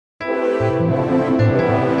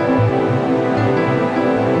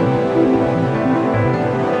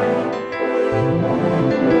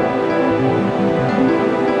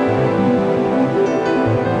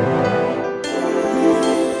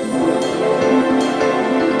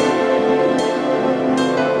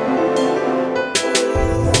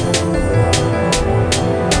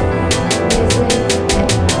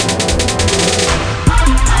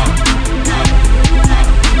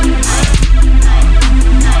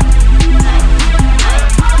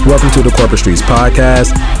Welcome to the Corporate Streets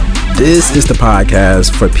Podcast. This is the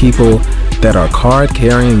podcast for people that are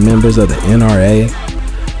card-carrying members of the NRA,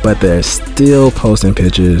 but they're still posting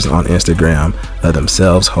pictures on Instagram of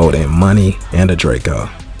themselves holding money and a Draco.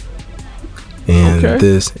 And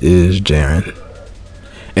This is Jaron.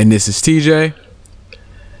 And this is TJ.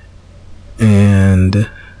 And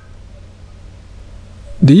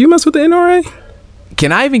do you mess with the NRA?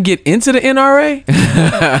 Can I even get into the NRA?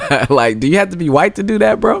 Like, do you have to be white to do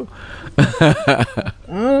that, bro? I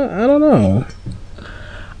don't know.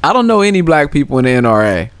 I don't know any black people in the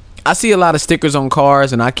NRA. I see a lot of stickers on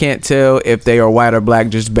cars, and I can't tell if they are white or black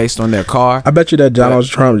just based on their car. I bet you that Donald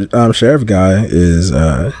Trump sheriff guy is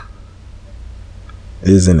in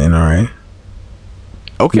NRA.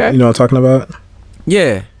 Okay. You know what I'm talking about?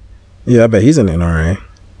 Yeah. Yeah, I bet he's in NRA.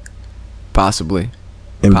 Possibly.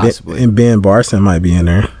 And Ben Barson might be in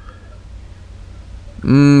there.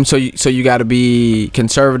 So you got to be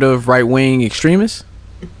conservative, right wing extremist?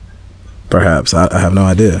 Perhaps. I have no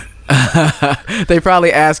idea. They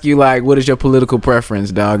probably ask you like, what is your political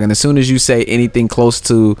preference, dog? And as soon as you say anything close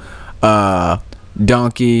to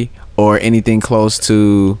donkey or anything close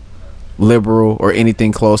to liberal or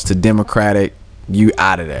anything close to democratic, you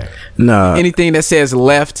out of there. No. Anything that says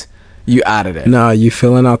left, you out of there. No, you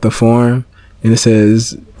filling out the form and it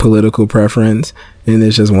says political preference and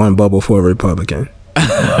it's just one bubble for a Republican.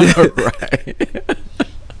 Right.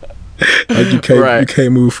 Like you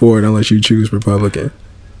can't move forward unless you choose Republican.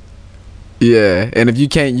 Yeah, and if you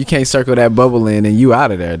can't circle that bubble in, and you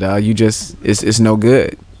out of there, dog. You just it's no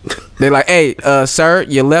good. They're like, hey, sir,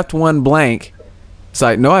 you left one blank. It's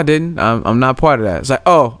like, no, I didn't. I'm not part of that. It's like,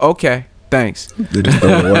 oh, okay, thanks. They just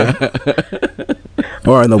throw it away.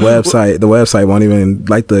 Or on the website won't even,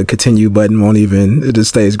 like the continue button won't even, it just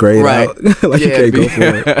stays grayed out. Like you can't go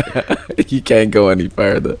for it. You can't go any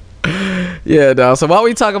further. Yeah, dog. So why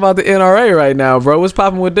we talk about the NRA right now, bro? What's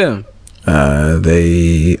popping with them?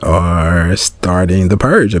 They are starting the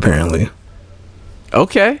purge, apparently.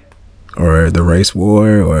 Okay. Or the race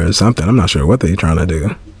war or something. I'm not sure what they're trying to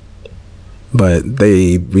do. But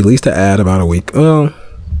they released an ad about a week. Well,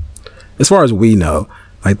 as far as we know,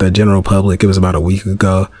 like the general public, it was about a week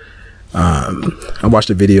ago. I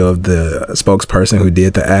watched a video of the spokesperson who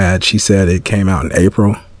did the ad. She said it came out in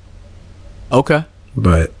April. Okay.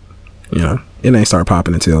 But, you know, it ain't start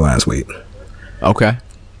popping until last week. Okay.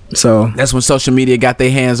 So that's when social media got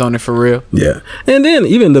their hands on it for real. Yeah. And then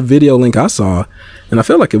even the video link I saw, and I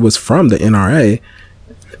feel like it was from the NRA,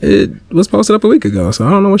 it was posted up a week ago. So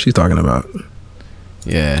I don't know what she's talking about.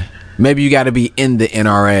 Yeah. Maybe you got to be in the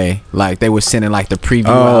NRA. Like they were sending like the preview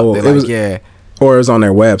out. They're like, yeah. Or it was on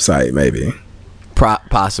their website, maybe.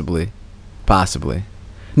 Possibly.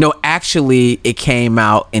 No, actually, it came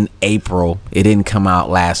out in April. It didn't come out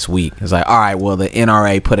last week. It's like, all right, well, the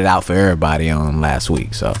NRA put it out for everybody on last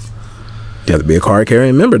week. So you have to be a card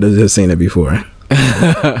carrying member to have seen it before.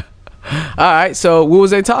 All right. So what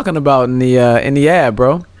was they talking about in the ad,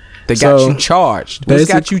 bro? They got you charged. What's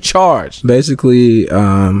got you charged? Basically,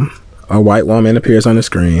 a white woman appears on the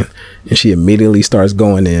screen and she immediately starts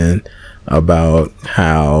going in about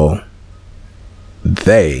how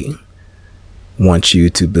they want you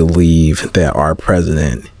to believe that our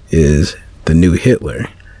president is the new Hitler.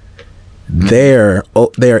 Their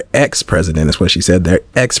ex-president is what she said. Their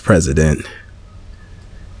ex-president,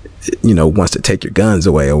 you know, wants to take your guns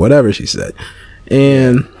away or whatever she said.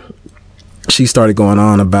 And she started going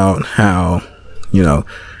on about how, you know,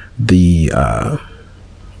 the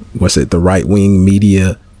the right-wing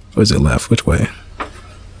media, or is it left? Which way?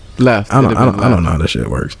 Left. I don't know how this shit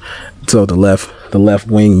works. So the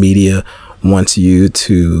left-wing media wants you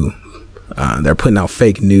to they're putting out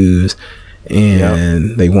fake news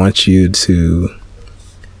and they want you to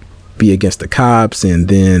be against the cops, and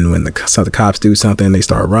then when the cops do something they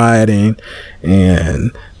start rioting.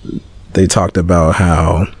 And they talked about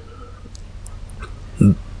how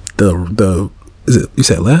you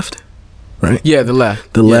said left, right? Yeah, the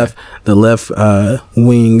left. The left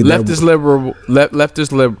wing. Leftist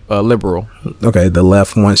liberal. Okay, the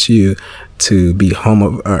left wants you to be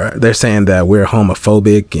they're saying that we're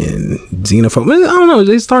homophobic and xenophobic. I don't know.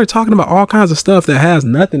 They started talking about all kinds of stuff that has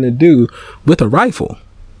nothing to do with a rifle.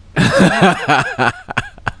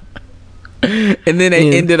 And then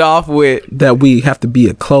they ended off with that we have to be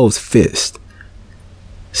a closed fist.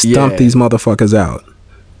 Stump these motherfuckers out.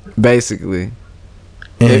 Basically.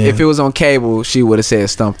 If it was on cable, she would have said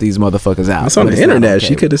stump these motherfuckers out. It's on the internet.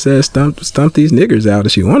 She could have said stump these niggers out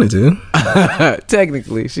if she wanted to.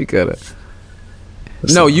 Technically, she could have.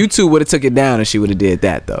 No, YouTube would have took it down if she would have did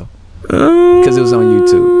that though, because it was on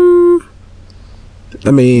YouTube.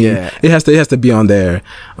 I mean, it has to be on their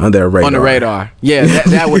radar. On the radar. Yeah,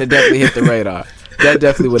 that would have definitely hit the radar. That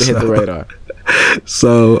definitely would have hit the radar.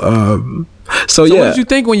 So yeah. What did you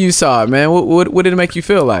think when you saw it, man? What did it make you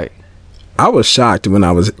feel like? I was shocked when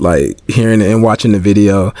I was like hearing it and watching the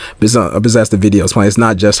video. Besides the video is playing, it's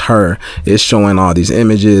not just her. It's showing all these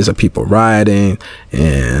images of people rioting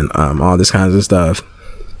and all this kinds of stuff.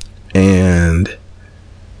 And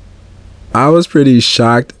I was pretty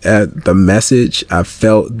shocked at the message. I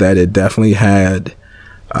felt that it definitely had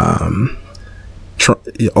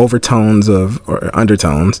overtones or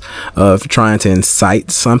undertones of trying to incite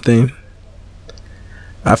something.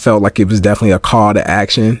 I felt like it was definitely a call to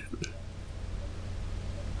action.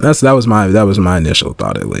 That was my initial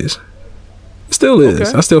thought, at least. It still is.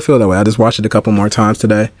 Okay. I still feel that way. I just watched it a couple more times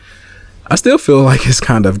today. I still feel like it's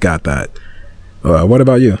kind of got that. What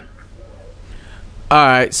about you? All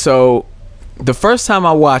right, so the first time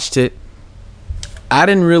I watched it, I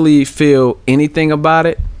didn't really feel anything about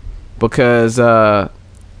it because,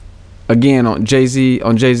 again, on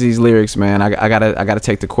Jay-Z's lyrics, man, I gotta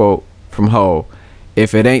take the quote from Ho.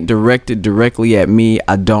 If it ain't directed directly at me,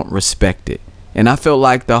 I don't respect it. And I felt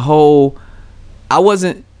like they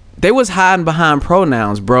was hiding behind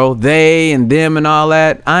pronouns, bro. They and them and all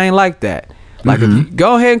that. I ain't like that. Like, if you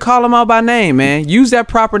go ahead and call them out by name, man. Use that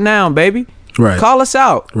proper noun, baby. Right. Call us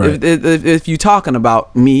out. Right. If you talking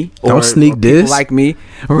about me or, don't sneak diss like me.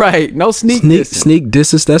 Right. No sneak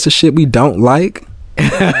disses. That's the shit we don't like.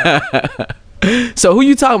 So who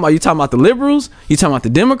you talking about? You talking about the liberals? You talking about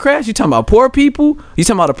the Democrats? You talking about poor people? You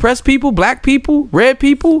talking about oppressed people, black people, red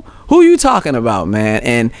people? Who you talking about, man?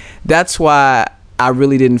 And that's why I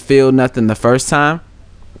really didn't feel nothing the first time.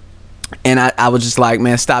 And I was just like,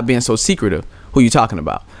 man, stop being so secretive. Who you talking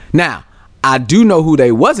about? Now, I do know who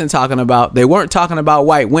they wasn't talking about. They weren't talking about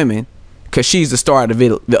white women because she's the star of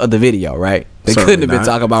the video, right? They Certainly couldn't have been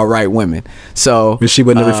talking about white women. So she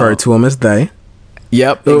wouldn't have referred to them as they.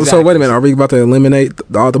 Yep. Exactly. So wait a minute, are we about to eliminate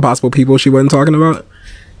all the possible people she wasn't talking about?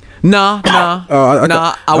 Nah.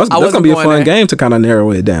 That's gonna be a fun game to kind of narrow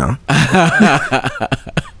it down.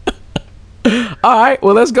 All right,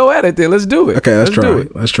 well, let's go at it then. Let's do it. Okay, let's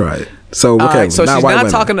try it. So okay, right, so she's not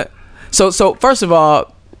talking to. So first of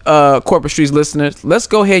all, Corporate Streets listeners, let's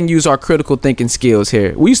go ahead and use our critical thinking skills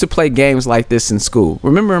here. We used to play games like this in school.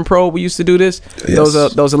 Remember in pro we used to do this?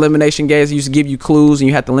 Yes. Those elimination games that used to give you clues and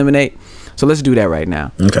you had to eliminate. So let's do that right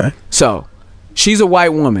now. Okay. So she's a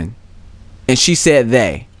white woman and she said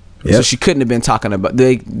they. Yep. So she couldn't have been talking about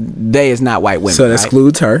they is not white women. So that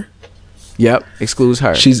excludes her. Yep, excludes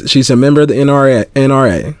her. She's a member of the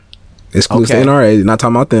NRA. Excludes the NRA. Not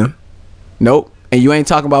talking about them. Nope. And you ain't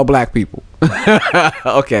talking about black people.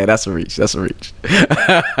 Okay, that's a reach. All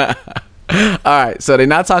right, so they're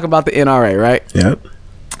not talking about the NRA, right? Yep.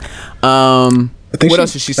 What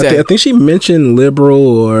else did she say? I think she mentioned liberal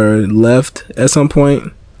or left at some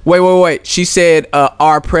point. Wait. She said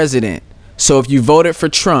our president. So if you voted for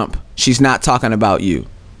Trump, she's not talking about you.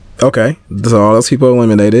 Okay, so all those people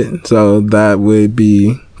eliminated. So that would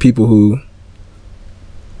be people who.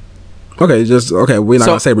 We're not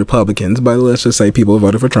gonna say Republicans, but let's just say people who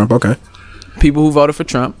voted for Trump. Okay. People who voted for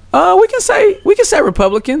Trump. We can say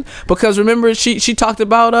Republican because remember she talked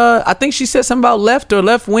about I think she said something about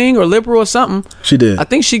left wing or liberal or something. She did. I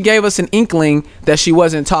think she gave us an inkling that she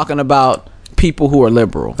wasn't talking about people who are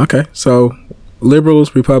liberal. Okay, so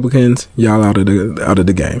liberals, Republicans, y'all out of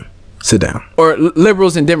the game. Sit down. Or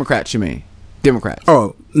liberals and Democrats, you mean? Democrats.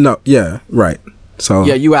 Oh no, yeah, right. So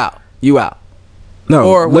yeah, you out. No,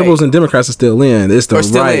 or liberals and Democrats are still in. It's the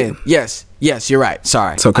right. In. Yes, you're right.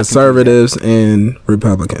 Sorry. So conservatives and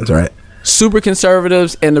Republicans, right? Super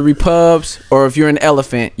conservatives and the Repubs, or if you're an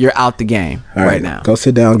elephant, you're out the game right now. Go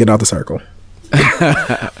sit down, get out the circle.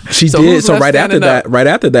 She did. So right after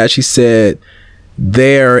that, she said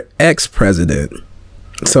their ex-president.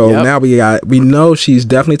 So now we know she's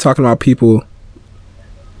definitely talking about people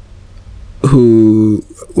who,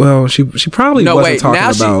 well, she probably wasn't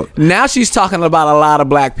talking about. Now she's talking about a lot of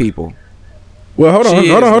black people. Well, hold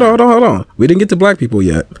on. We didn't get to black people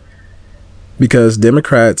yet, because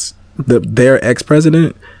Democrats, their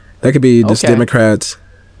ex-president, that could be just Democrats,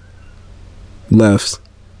 lefts,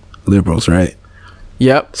 liberals, right?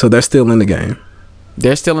 Yep. So they're still in the game.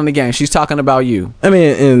 They're still in the game. She's talking about you. I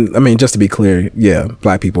mean, just to be clear, yeah,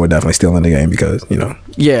 black people are definitely still in the game because, you know.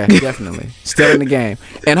 Yeah, definitely. Still in the game.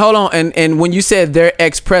 And hold on, and when you said their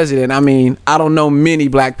ex-president, I mean, I don't know many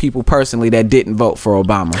black people personally that didn't vote for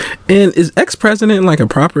Obama. And is ex-president like a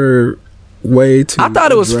proper way to I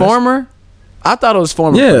thought it was former.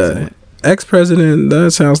 President. Ex-president,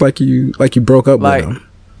 that sounds like you broke up with him.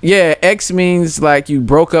 Yeah, X means like you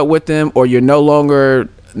broke up with them or you're no longer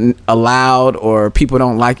allowed or people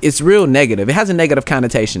don't like. It's real negative. It has a negative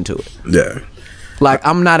connotation to it. Yeah. Like,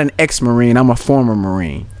 I'm not an ex-Marine, I'm a former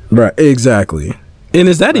Marine. Right, exactly. And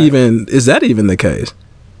is that even the case?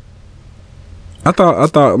 I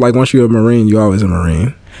thought like once you're a Marine, you're always a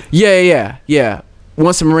Marine. Yeah.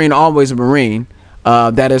 Once a Marine, always a Marine.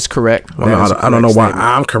 That is correct. Well, I don't know why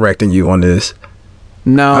I'm correcting you on this.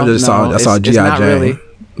 No, I saw G.I. Jane. Really.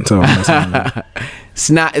 So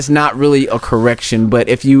It's not really a correction, but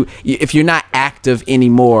if you're not active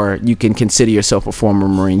anymore, you can consider yourself a former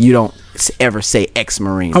Marine. You don't ever say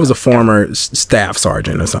ex-Marine. I was a former staff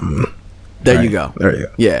sergeant or something. There right? you go. There you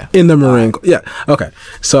go. Yeah. In the Marine Corps. Yeah. Okay.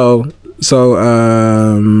 So we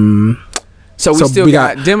still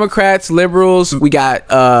got Democrats, liberals, we got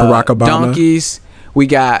Barack Obama. donkeys, we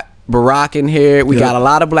got Barack in here, we got a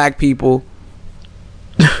lot of black people.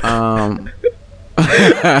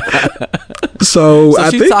 So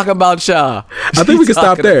I think talking about y'all. I think we can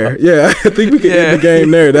stop there. Yeah, I think we can end the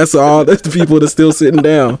game there. That's all. That's the people that's still sitting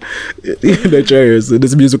down in their chairs,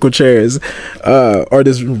 this musical chairs, or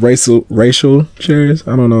this racial chairs.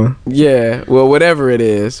 I don't know. Yeah, well, whatever it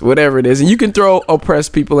is, and you can throw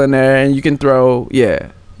oppressed people in there, and you can throw you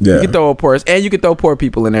can throw oppressed, and you can throw poor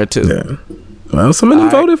people in there too. Yeah. Well, some of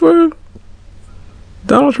them voted for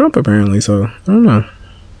Donald Trump apparently, so I don't know.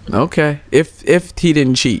 Okay, if he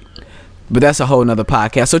didn't cheat. But that's a whole nother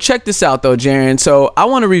podcast. So check this out though, Jaren. So I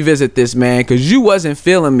want to revisit this, man, because you wasn't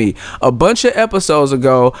feeling me. A bunch of episodes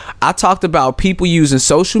ago, I talked about people using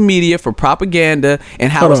social media for propaganda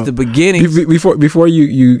and how it's the beginning. Before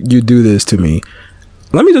you do this to me,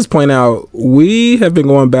 let me just point out, we have been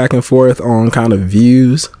going back and forth on kind of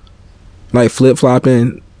views, like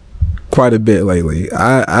flip-flopping quite a bit lately.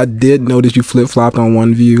 I did notice you flip-flopped on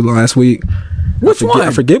one view last week. Which one?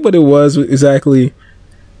 I forget what it was exactly.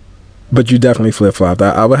 But you definitely flip-flopped.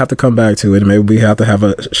 I would have to come back to it. Maybe we have to have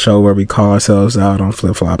a show where we call ourselves out on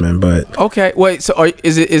flip-flopping. But okay, wait. So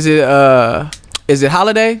is it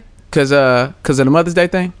holiday? Cause of the Mother's Day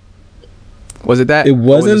thing? Was it that? It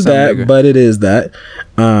wasn't that, bigger? But it is that.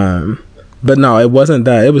 But no, it wasn't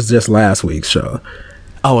that. It was just last week's show.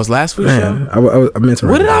 Oh, it was last week's show? I meant to.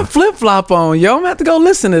 What did I flip-flop on? Yo, I'm gonna have to go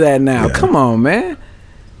listen to that now. Yeah. Come on, man.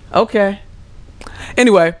 Okay.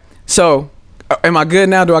 Anyway, so. Am I good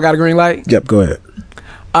now? Do I got a green light? Yep, go ahead.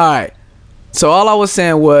 All right. So all I was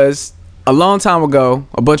saying was, a long time ago,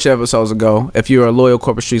 a bunch of episodes ago, if you're a loyal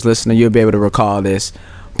Corporate Streets listener, you'll be able to recall this.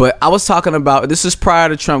 But I was talking about, this is prior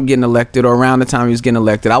to Trump getting elected or around the time he was getting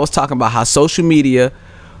elected. I was talking about how social media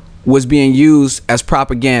was being used as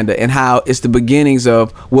propaganda and how it's the beginnings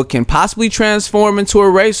of what can possibly transform into a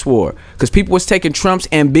race war. Because people was taking Trump's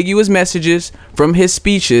ambiguous messages from his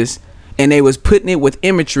speeches and they was putting it with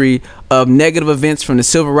imagery of negative events from the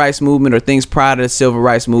civil rights movement or things prior to the civil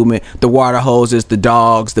rights movement, the water hoses, the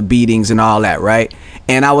dogs, the beatings, and all that, right?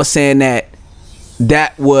 And I was saying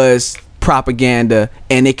that was propaganda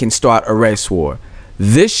and it can start a race war.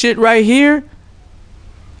 This shit right here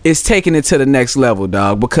is taking it to the next level,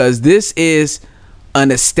 dog, because this is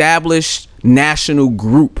an established national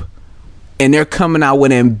group and they're coming out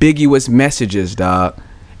with ambiguous messages, dog.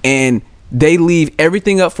 And they leave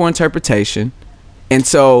everything up for interpretation. And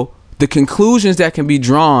so the conclusions that can be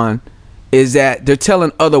drawn is that they're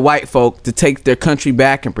telling other white folk to take their country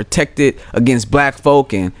back and protect it against black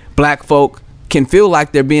folk, and black folk can feel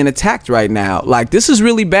like they're being attacked right now. Like, this is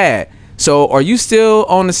really bad. So are you still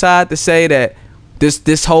on the side to say that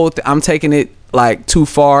this whole I'm taking it like too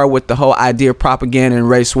far with the whole idea of propaganda and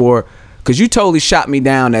race war? Because you totally shot me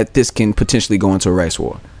down that this can potentially go into a race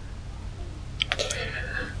war.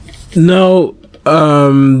 No,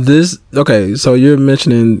 okay, so you're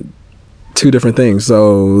mentioning two different things.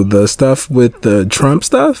 So the stuff with the Trump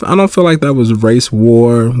stuff, I don't feel like that was race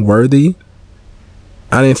war worthy.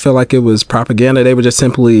 I didn't feel like it was propaganda. They were just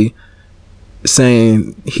simply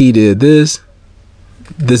saying he did this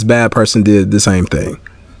bad person did the same thing.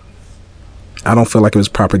 I don't feel like it was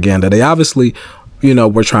propaganda. They obviously,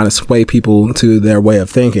 were trying to sway people to their way of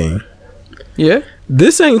thinking. Yeah.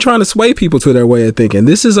 This ain't trying to sway people to their way of thinking.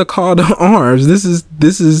 This is a call to arms. This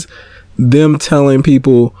is them telling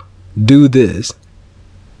people, do this.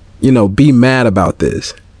 Be mad about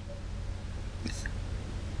this.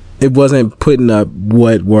 It wasn't putting up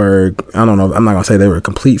what were, I don't know, I'm not going to say they were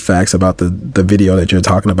complete facts about the video that you're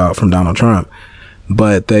talking about from Donald Trump,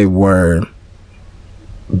 but they were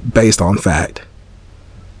based on fact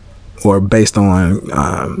or based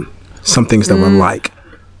on some things that were like.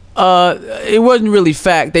 It wasn't really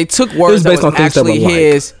fact. They took words that was actually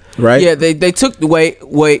his. right? Yeah, they took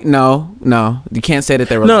no, you can't say that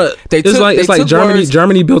they were No, they it's took, like Germany. words,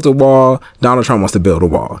 Germany built a wall. Donald Trump wants to build a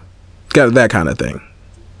wall. Got that kind of thing.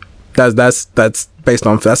 That's based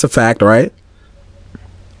on, that's a fact, right?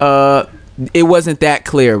 it wasn't that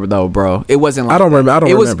clear though, bro. It wasn't like I don't remember. I don't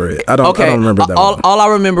it remember it. I don't remember that. All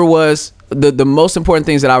I remember was the most important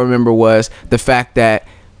things that I remember was the fact that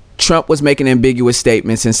Trump was making ambiguous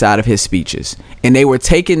statements inside of his speeches, and they were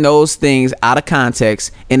taking those things out of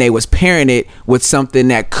context, and they was pairing it with something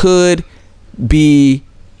that could be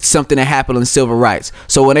something that happened in civil rights.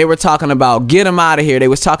 So when they were talking about get him out of here, they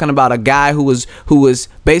was talking about a guy who was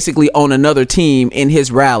basically on another team in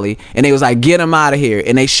his rally, and they was like, get him out of here,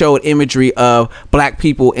 and they showed imagery of black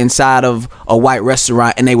people inside of a white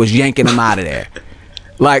restaurant, and they was yanking him out of there.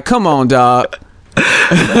 Like, come on, dog.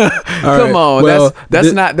 Come on, well,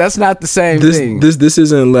 that's not the same thing. This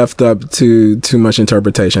isn't left up to too much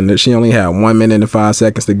interpretation. She only had 1 minute and 5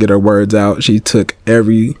 seconds to get her words out. She took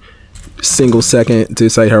every single second to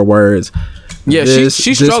say her words. Yeah,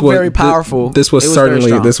 she struck very powerful. This was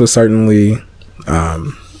certainly I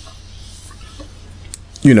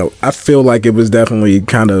feel like it was definitely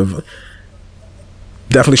trying to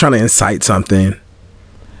incite something.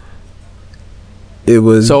 It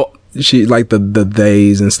was so she like the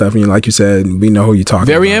theys and stuff, like you said, we know who you're talking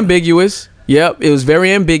about. Very ambiguous. Yep, it was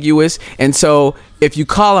very ambiguous. And so if you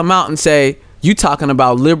call them out and say, you talking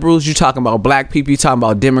about liberals, you talking about black people, you talking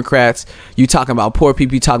about Democrats, you talking about poor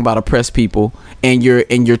people, you talking about oppressed people, and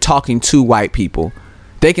you're talking to white people,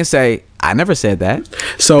 they can say, I never said that.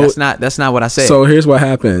 So that's not what I said. So here's what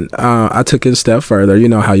happened. I took it a step further. You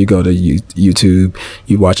know how you go to YouTube,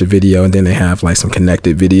 you watch a video, and then they have like some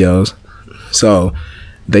connected videos. So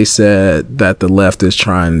they said that the left is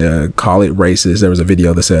trying to call it racist. There was a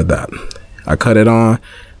video that said that. I cut it on.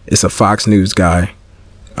 It's a Fox News guy,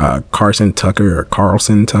 Carlson Tucker or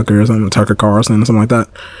something, Tucker Carlson or something like that.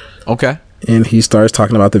 Okay. And he starts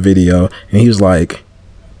talking about the video, and he was like,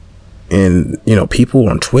 and people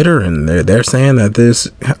on Twitter, and they're saying that this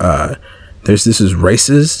is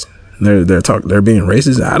racist. They're being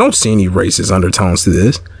racist. I don't see any racist undertones to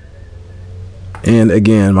this. And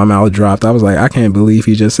again, my mouth dropped. I was like, I can't believe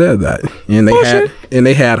he just said that. And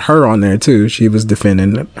they had her on there too. She was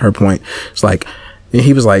defending her point. It's like, and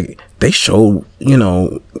he was like, they showed,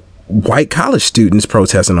 white college students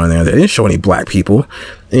protesting on there. They didn't show any black people.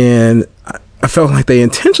 And I felt like they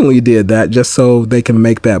intentionally did that just so they can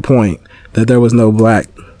make that point that there was no black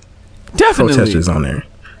protesters on there.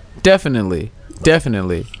 Definitely.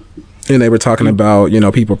 And they were talking about,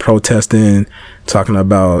 people protesting, talking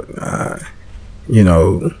about,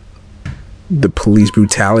 the police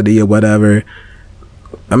brutality or whatever.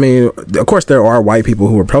 I mean, of course there are white people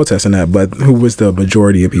who were protesting that, but who was the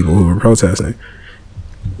majority of people who were protesting?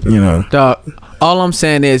 Dog, all I'm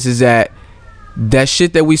saying is that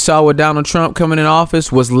shit that we saw with Donald Trump coming in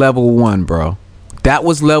office was level 1, bro. That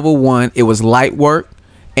was level 1. It was light work,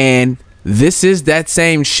 and this is that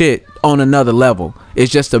same shit on another level.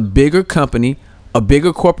 It's just a bigger company, a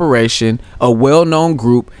bigger corporation, a well-known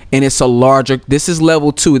group, and it's a larger. This is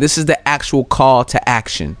level 2. This is the actual call to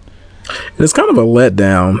action. It's kind of a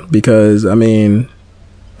letdown because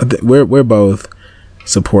we're both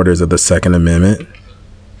supporters of the Second Amendment.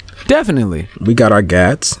 Definitely. We got our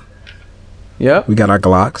GATs. Yep. We got our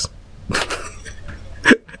Glocks.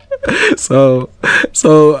 so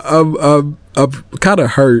I'm kind of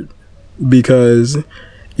hurt because I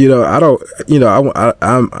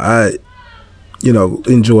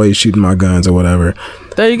enjoy shooting my guns or whatever.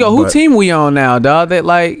 There you go. Who team we on now, dog? That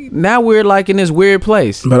now we're in this weird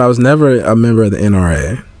place. But I was never a member of the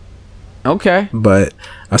NRA. Okay. But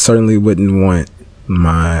I certainly wouldn't want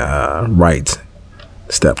my rights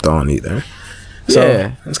stepped on either. So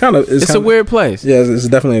yeah. It's a weird place. Yeah, it's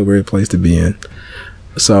definitely a weird place to be in.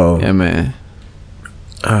 So yeah, man.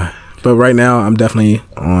 But right now I'm definitely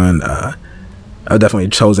on. I've definitely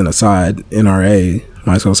chosen a side. NRA.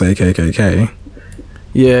 Might as well say KKK.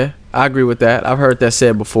 Yeah, I agree with that. I've heard that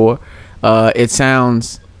said before. That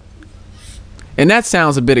sounds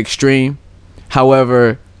a bit extreme.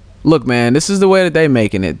 However, look, man, this is the way that they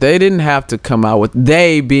making it. They didn't have to come out with,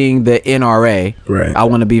 they being the NRA. Right. I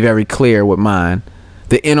want to be very clear with mine.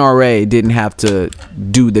 The NRA didn't have to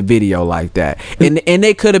do the video like that. And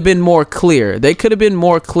they could have been more clear. They could have been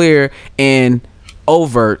more clear and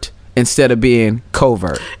overt instead of being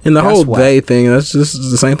covert. And the whole they thing, that's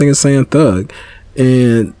just the same thing as saying thug.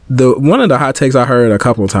 And one of the hot takes I heard a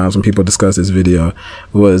couple of times when people discuss this video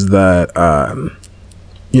was that the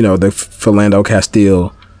Philando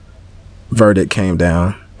Castile verdict came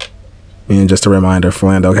down. And just a reminder,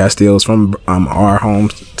 Philando Castile is from our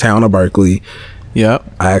hometown of Berkeley, Yep.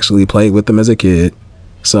 I actually played with them as a kid.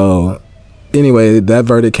 So anyway, that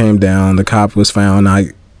verdict came down. The cop was found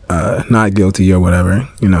not guilty or whatever.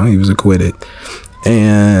 You know, he was acquitted.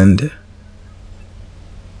 And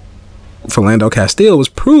Philando Castile was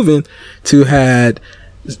proven to had,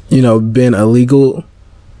 you know, been a legal,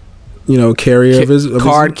 you know, carrier of his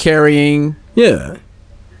card carrying. Yeah.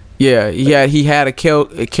 Yeah, he had a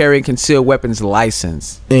carrying concealed weapons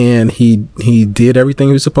license. And he did everything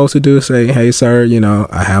he was supposed to do. Say, hey, sir, you know,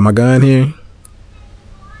 I have my gun here.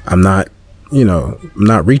 I'm not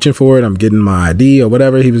reaching for it. I'm getting my ID or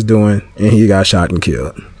whatever he was doing. And he got shot and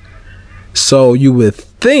killed. So you would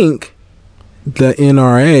think the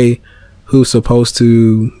NRA, who's supposed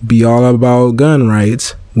to be all about gun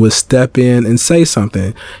rights, would step in and say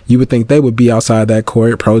something. You would think they would be outside that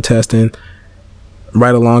court protesting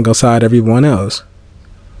right alongside everyone else.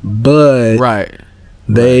 But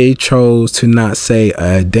they chose to not say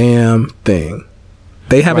a damn thing.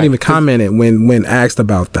 They haven't even commented when asked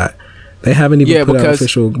about that. They haven't even put out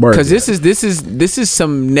official word. Because this is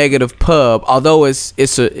some negative pub. Although it's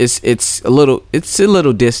a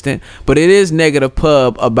little distant, but it is negative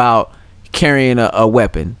pub about carrying a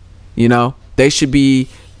weapon. You know, they should be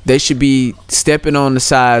stepping on the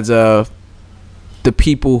sides of the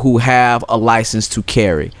people who have a license to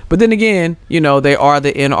carry. But then again, you know, they are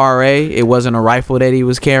the NRA. It wasn't a rifle that he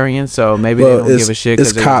was carrying, so maybe they don't give a shit.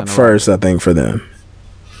 It's cop first, I think, for them.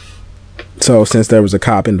 So since there was a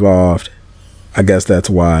cop involved, I guess that's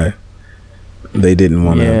why they didn't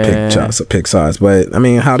want to pick sides. But I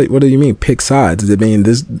mean, what do you mean pick sides? I mean,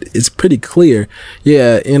 it's pretty clear.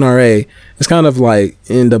 Yeah, NRA. It's kind of like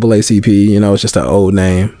NAACP. You know, it's just an old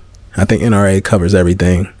name. I think NRA covers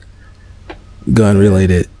everything gun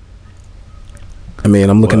related. I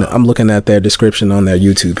mean, I'm looking at their description on their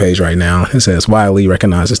YouTube page right now. It says widely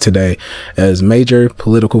recognizes today as major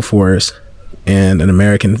political force and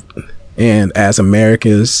as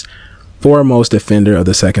America's foremost defender of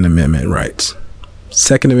the Second Amendment rights.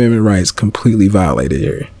 Second Amendment rights completely violated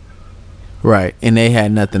here. Right, and they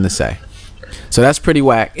had nothing to say. So that's pretty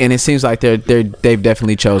whack, and it seems like they've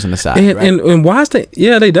definitely chosen a side. And why is they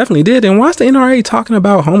definitely did. And why is the NRA talking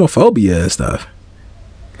about homophobia and stuff?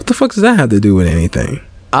 What the fuck does that have to do with anything?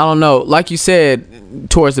 I don't know. Like you said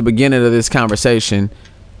towards the beginning of this conversation,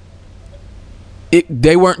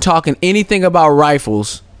 they weren't talking anything about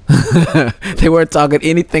rifles. They weren't talking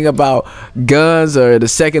anything about guns or the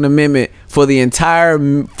Second Amendment for the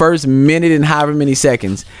entire first minute and however many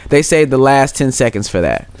seconds. They saved the last 10 seconds for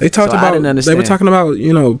that. They talked about. They were talking about,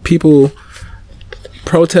 you know, people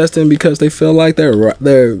protesting because they feel like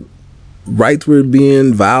their rights were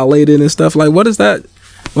being violated and stuff. Like, what is that?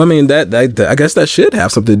 Well, I mean, that I guess that should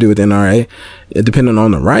have something to do with NRA, depending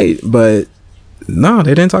on the right. But no,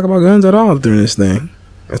 they didn't talk about guns at all during this thing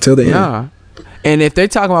until the end. And if they're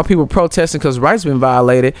talking about people protesting because rights been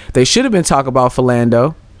violated, they should have been talking about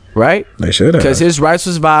Philando, right? They should have, because his rights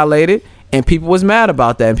was violated, and people was mad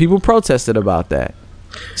about that, and people protested about that.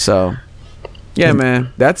 So, yeah,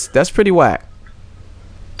 man, that's pretty whack.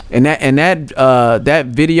 And that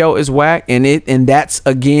video is whack, and that's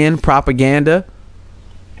again propaganda.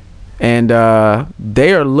 And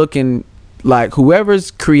they are looking like whoever's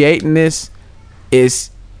creating this is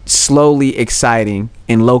slowly exciting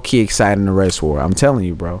and low-key exciting the race war. I'm telling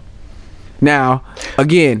you, bro. Now,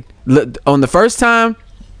 again, on the first time,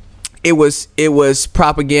 it was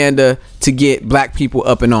propaganda to get black people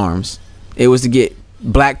up in arms. It was to get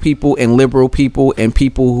black people and liberal people and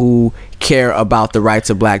people who care about the rights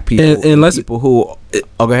of black people and people who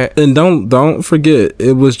go ahead. And don't forget,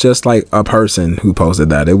 it was just like a person who posted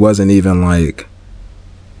that. It wasn't even like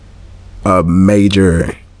a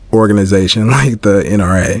major organization like the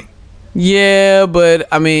NRA. Yeah, but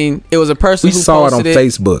I mean, it was a person who saw it on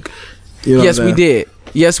Facebook. You know, yes,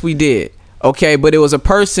 we did. Okay, but it was a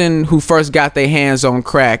person who first got their hands on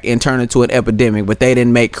crack and turned into an epidemic, but they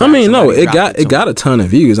didn't make crack. I mean, no, it got a ton of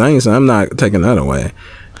views. I'm not taking that away.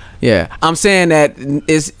 Yeah, I'm saying that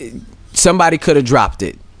somebody could have dropped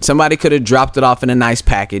it. Somebody could have dropped it off in a nice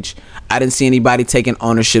package. I didn't see anybody taking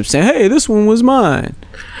ownership saying, "Hey, this one was mine."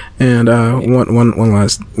 And I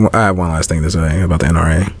have one last thing to say about the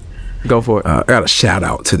NRA. Go for it. I got a shout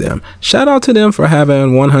out to them. Shout out to them for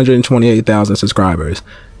having 128,000 subscribers,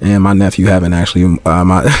 and my nephew having my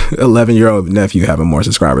 11-year-old nephew having more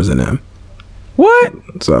subscribers than them. What?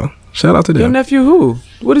 So shout out to them. Your nephew who?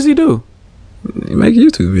 What does he do? He make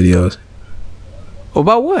YouTube videos.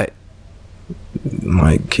 About what?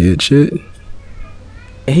 Like kid shit.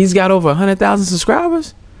 And he's got over 100,000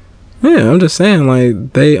 subscribers? Yeah, I'm just saying,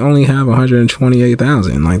 like, they only have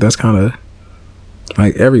 128,000. Like, that's kind of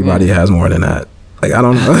like everybody has more than that. Like, I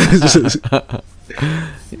don't know.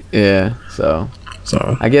 Yeah, so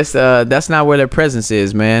I guess that's not where their presence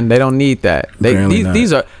is, man. They don't need that.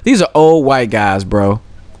 These are old white guys, bro.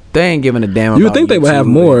 They ain't giving a damn. You would about think they would have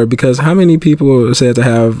more, because how many people are said to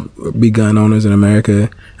have be gun owners in America?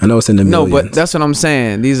 I know it's in the millions. No, but that's what I'm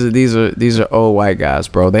saying. These are old white guys,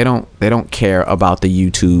 bro. They don't care about the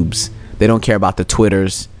YouTubes. They don't care about the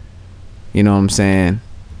Twitters. You know what I'm saying?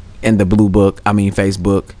 And the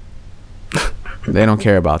Facebook. They don't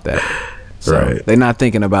care about that. So right. They're not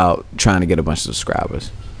thinking about trying to get a bunch of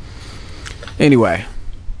subscribers. Anyway,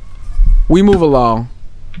 we move along.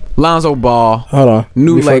 Lonzo Ball. Hold on.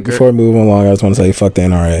 Before we move along, I just want to say fuck the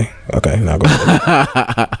NRA. Okay, now go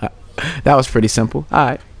ahead. That was pretty simple. All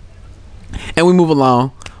right. And we move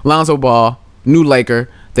along. Lonzo Ball, new Laker.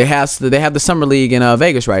 They have the summer league in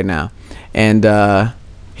Vegas right now, and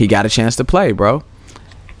he got a chance to play, bro.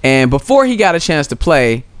 And before he got a chance to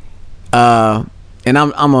play, and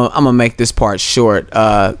I'm gonna make this part short.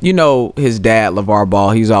 You know his dad, LeVar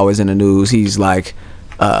Ball. He's always in the news. He's like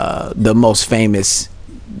the most famous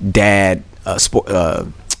dad,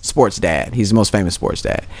 sports dad. He's the most famous sports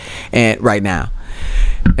dad, and right now.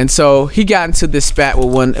 And so he got into this spat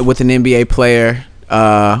with an NBA player,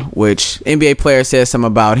 which NBA player said something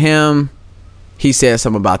about him. He said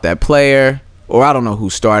something about that player, or I don't know who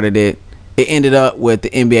started it. It ended up with the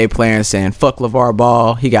NBA player saying fuck LeVar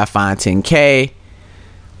Ball. He got fined $10K.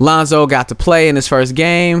 Lonzo got to play in his first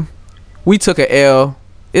game. We took a L.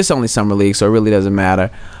 It's only summer league, so it really doesn't matter.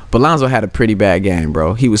 But Lonzo had a pretty bad game,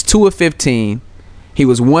 bro. He was 2 of 15. He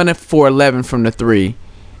was 1 of 4-11 from the 3,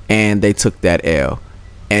 and they took that L.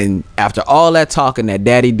 And after all that talking that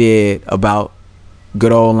daddy did about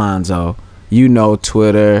good old Lonzo, you know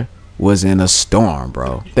Twitter was in a storm,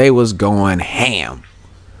 bro. They was going ham.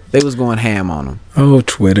 They was going ham on him. Oh,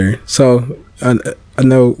 Twitter. So I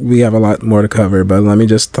know we have a lot more to cover, but let me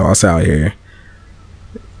just toss out here.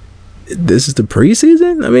 This is the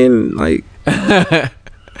preseason? I mean, like...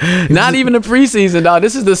 Not even the preseason, dog.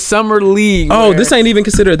 This is the summer league. Oh, this ain't even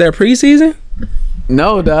considered their preseason?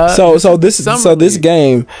 No, dog. So this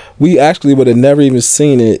game, we actually would have never even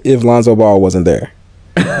seen it if Lonzo Ball wasn't there.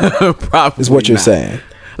 Probably is what you're not. saying.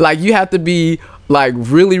 Like, you have to be like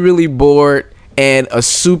really, really bored and a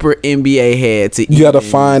super NBA head to. You got to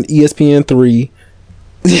find ESPN 3,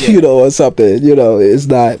 you know, or something. You know, it's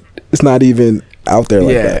not even out there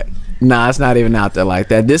like that. Nah, it's not even out there like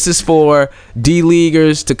that. This is for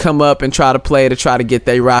D-leaguers to come up and try to get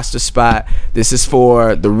their roster spot. This is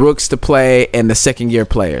for the rooks to play and the second-year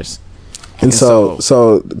players. And so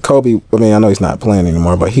Kobe, I mean, I know he's not playing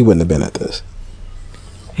anymore, but he wouldn't have been at this.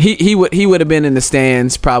 He would have been in the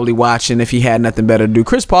stands probably watching if he had nothing better to do.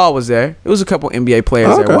 Chris Paul was there. It was a couple NBA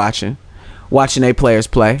players there watching their players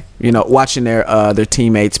play. You know, watching their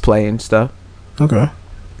teammates play and stuff. Okay.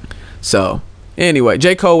 So anyway,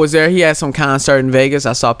 J. Cole was there. He had some concert in Vegas.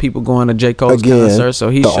 I saw people going to J. Cole's concert, so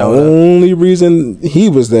he showed up. The only reason he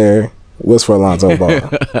was there was for Lonzo Ball.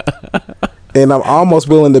 And I'm almost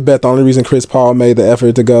willing to bet the only reason Chris Paul made the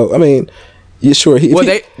effort to go, I mean, yeah, sure.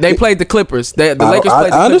 They played the Clippers. The Lakers played the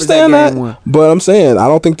Clippers. I understand that, game 1. but I'm saying I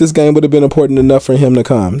don't think this game would have been important enough for him to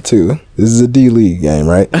come too. This is a D-League game,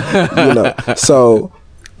 right? You know, so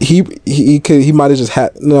he might have just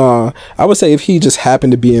had. No, I would say if he just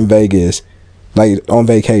happened to be in Vegas, like on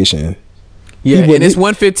vacation. Yeah, and it's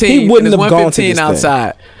 1:15. He wouldn't have gone to this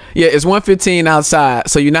outside. thing. Yeah, it's 1:15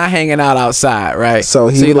 outside, so you're not hanging out outside, right? So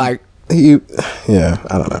you're like. Yeah,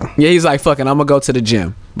 I don't know. Yeah, he's like, fucking, I'm gonna go to the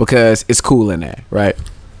gym because it's cool in there, right?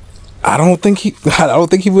 I don't think he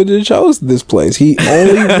would have chose this place. He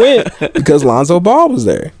only went because Lonzo Ball was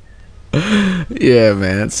there. Yeah,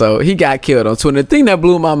 man. So he got killed on Twitter. The thing that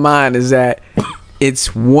blew my mind is that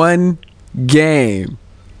it's one game,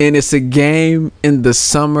 and it's a game in the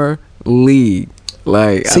summer league.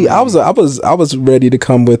 Like, see, I was ready to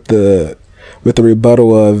come with the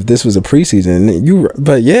rebuttal of this was a preseason.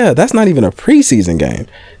 But yeah, that's not even a preseason game.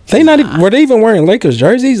 Were they even wearing Lakers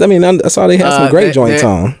jerseys? I mean, I saw they had some great joints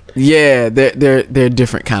on. Yeah, they're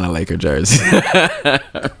different kind of Laker jerseys.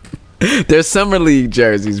 They're summer league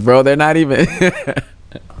jerseys, bro. They're not even.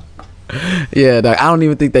 Yeah, dog, I don't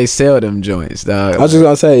even think they sell them joints, dog. I was just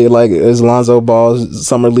gonna say, like, is Lonzo Ball's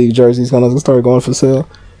summer league jerseys gonna start going for sale?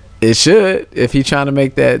 It should, if he's trying to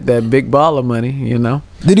make that big baller money, you know.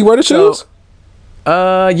 Did he wear the shoes?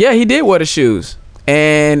 Yeah, he did wear the shoes,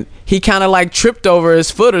 and he kind of like tripped over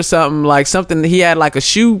his foot or something. Like something, he had like a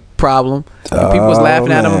shoe problem. And people was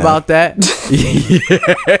laughing at him about that.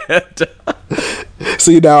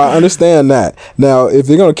 See, now I understand that. Now, if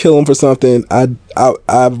they're gonna kill him for something, I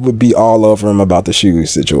would be all over him about the shoe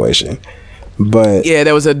situation. But yeah,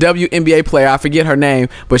 there was a WNBA player, I forget her name,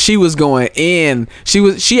 but she was going in.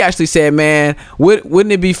 She actually said, man,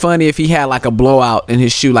 wouldn't it be funny if he had like a blowout in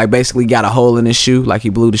his shoe, like basically got a hole in his shoe, like he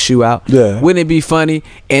blew the shoe out? Yeah. Wouldn't it be funny?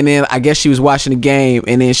 And then I guess she was watching the game,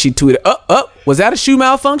 and then she tweeted, was that a shoe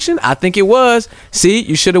malfunction? I think it was. See,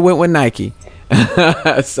 you should have went with Nike.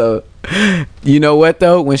 So, you know what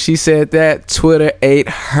though? When she said that, Twitter ate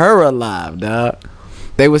her alive, dog.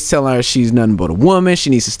 They was telling her she's nothing but a woman.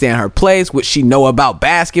 She needs to stay in her place. What she know about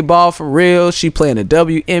basketball for real. She playing the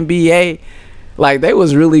WNBA. Like, they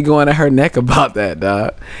was really going at her neck about that,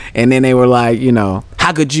 dog. And then they were like, you know,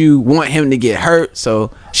 how could you want him to get hurt?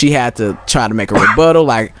 So she had to try to make a rebuttal.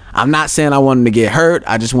 Like, I'm not saying I want him to get hurt.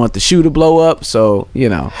 I just want the shoe to blow up. So, you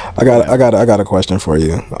know. I got a question for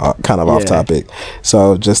you, kind of off topic.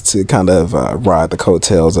 So just to kind of ride the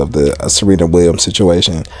coattails of the Serena Williams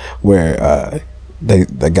situation, where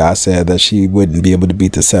the guy said that she wouldn't be able to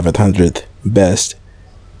beat the 700th best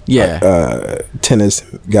tennis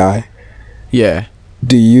guy. Yeah.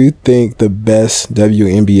 Do you think the best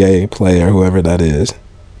WNBA player, whoever that is,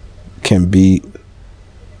 can beat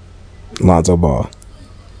Lonzo Ball?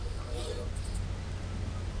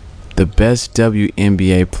 The best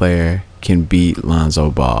WNBA player can beat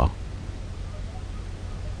Lonzo Ball.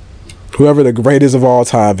 Whoever the greatest of all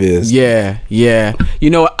time is. Yeah. You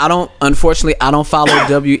know, unfortunately, I don't follow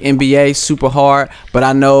WNBA super hard, but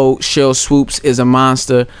I know Sheryl Swoopes is a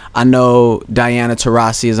monster. I know Diana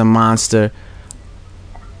Taurasi is a monster.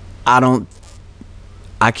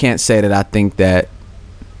 I can't say that I think that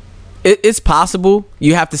it's possible.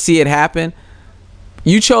 You have to see it happen.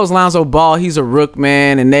 You chose Lonzo Ball. He's a rook,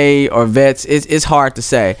 man, and they are vets. It's hard to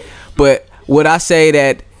say. But would I say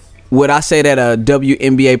that a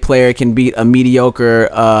WNBA player can beat a mediocre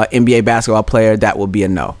NBA basketball player? That would be a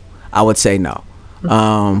no. I would say no.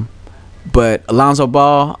 But Lonzo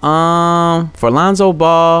Ball, for Lonzo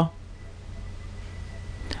Ball,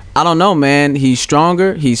 I don't know, man. He's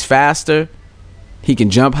stronger. He's faster. He can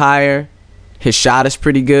jump higher. His shot is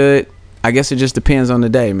pretty good. I guess it just depends on the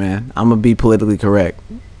day, man. I'm gonna be politically correct.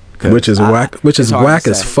 Which is whack. Which is whack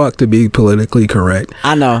as fuck to be politically correct.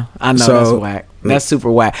 I know. So, that's whack. That's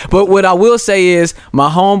super whack. But what I will say is, my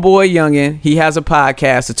homeboy Youngin, he has a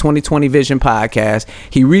podcast, the 2020 Vision podcast.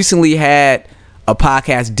 He recently had a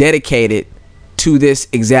podcast dedicated to this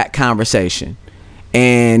exact conversation,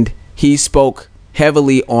 and he spoke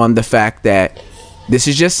heavily on the fact that this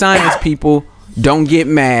is just science, people. Don't get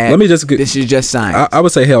mad. This is just science. I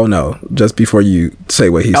would say hell no, just before you say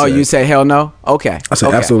what he said. Oh, you say hell no? Okay. I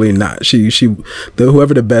said absolutely not.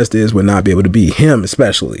 Whoever the best is would not be able to beat him,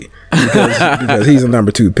 especially because he's a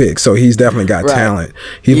number 2 pick. So he's definitely got talent.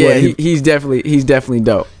 He's definitely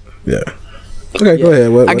dope. Yeah. Okay, go ahead.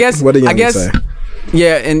 What did Youngin say?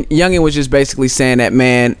 Yeah, and Youngin was just basically saying that,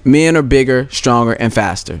 man, men are bigger, stronger, and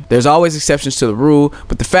faster. There's always exceptions to the rule,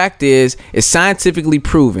 but the fact is, it's scientifically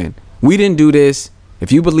proven. We didn't do this.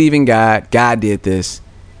 If you believe in God, God did this.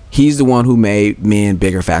 He's the one who made men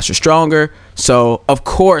bigger, faster, stronger. So, of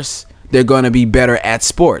course, they're going to be better at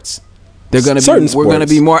sports. We're going to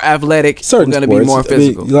be more athletic. We're going to be more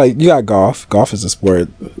physical. Like, you got golf. Golf is a sport.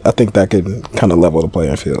 I think that could kind of level the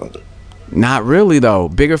playing field. Not really, though.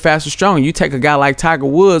 Bigger, faster, stronger. You take a guy like Tiger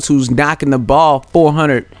Woods who's knocking the ball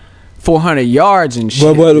 400 yards and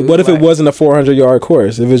shit. But what if it wasn't a 400-yard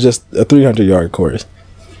course? If it's just a 300-yard course?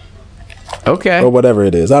 Okay. Or whatever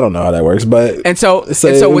it is. I don't know how that works. But so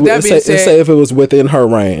with that being said, say if it was within her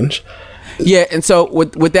range. Yeah, and so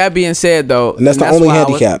with that being said, though, and that's the only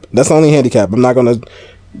handicap. That's the only handicap. I'm not going to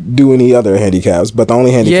do any other handicaps, but the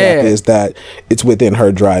only handicap is that it's within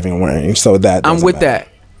her driving range. So that I'm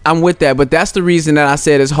with that, but that's the reason that I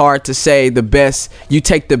said it's hard to say the best. You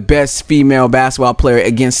take the best female basketball player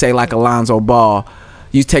against, say, like Lonzo Ball.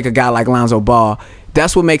 You take a guy like Lonzo Ball.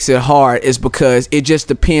 That's what makes it hard, is because it just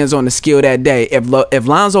depends on the skill that day. If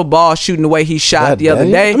Lonzo Ball shooting the way he shot the other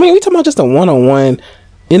day, I mean, we talking about just a 1-on-1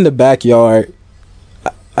 in the backyard.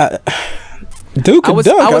 Dude could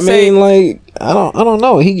dunk. I don't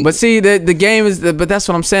know. But see, the game is. But that's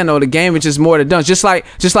what I'm saying, though. The game is just more to dunk. Just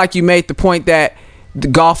like you made the point that the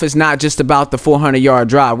golf is not just about the 400-yard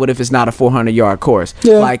drive. What if it's not a 400-yard course?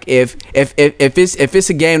 Yeah. Like if it's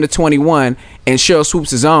a game to 21 and Sheryl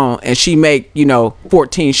Swoopes is on and she make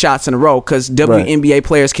 14 shots in a row, because WNBA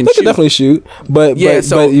players can shoot. They can definitely shoot, but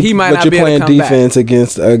he might not be able to come back. But you're playing defense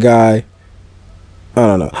against a guy. I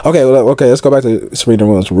don't know. Okay, let's go back to Serena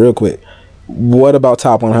Williams real quick. What about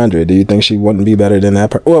top 100? Do you think she wouldn't be better than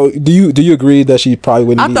that? Well, do you agree that she probably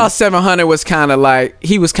wouldn't? I thought 700 was kind of like,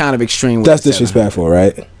 he was kind of extreme. That's disrespectful,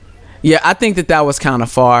 right? Yeah, I think that was kind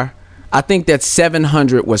of far. I think that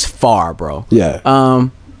 700 was far, bro. Yeah.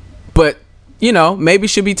 But maybe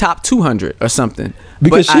should be top 200 or something.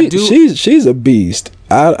 Because but she's a beast.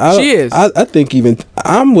 She is. I think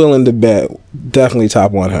I'm willing to bet definitely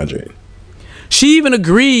top 100. She even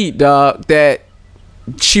agreed, dog, that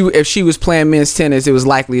if she was playing men's tennis, it was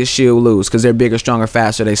likely she'll lose because they're bigger, stronger,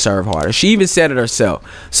 faster. They serve harder. She even said it herself.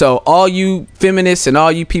 So all you feminists and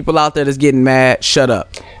all you people out there that's getting mad, shut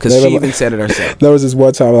up, because she even said it herself. There was this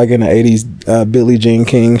one time, like in the 80s, Billie Jean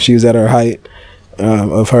King. She was at her height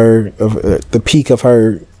of the peak of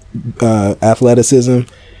her athleticism.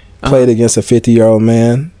 Played against a 50-year-old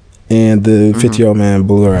man, and the 50-year-old man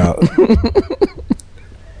blew her out.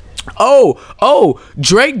 Oh,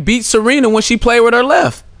 Drake beat Serena when she played with her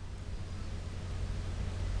left.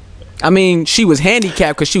 I mean, she was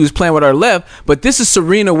handicapped because she was playing with her left, but this is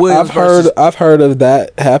Serena Williams. I've heard of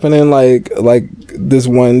that happening. Like this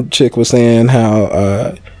one chick was saying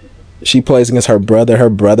how she plays against her brother.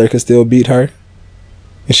 Her brother could still beat her,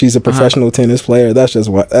 and she's a professional tennis player.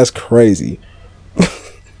 That's crazy.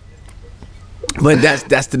 But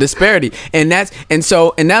that's the disparity, and that's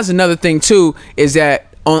another thing too, is that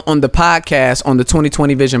on the podcast, on the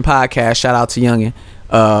 2020 Vision podcast, shout out to Youngin,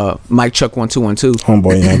 Mike Chuck 1212,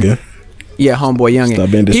 homeboy Youngin. Yeah, homeboy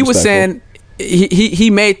Youngin. He was saying he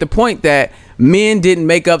made the point that men didn't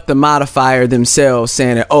make up the modifier themselves,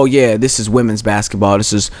 saying that, oh yeah, this is women's basketball,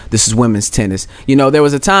 this is women's tennis. There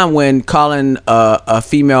was a time when calling a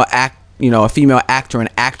female actor and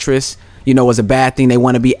actress, was a bad thing. They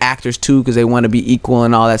want to be actors too because they want to be equal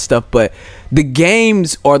and all that stuff. But the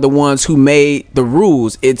games are the ones who made the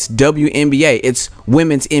rules. It's WNBA. It's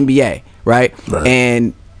women's NBA, right?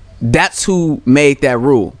 And that's who made that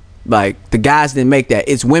rule. Like, the guys didn't make that.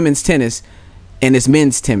 It's women's tennis and it's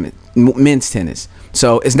men's tennis.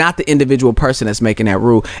 So it's not the individual person that's making that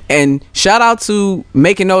rule. And shout out to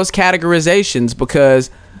making those categorizations,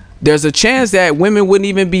 because there's a chance that women wouldn't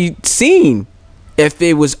even be seen if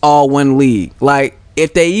it was all one league. Like,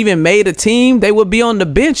 if they even made a team, they would be on the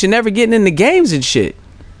bench and never getting in the games and shit.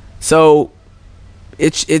 So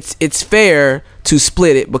it's fair to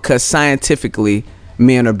split it, because scientifically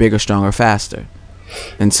men are bigger, stronger, faster.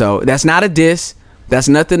 And so that's not a diss. That's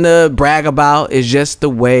nothing to brag about. It's just the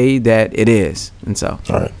way that it is. And so,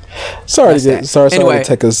 all right. Sorry to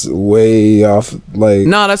take us way off. Like,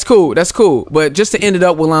 no, that's cool. But just to end it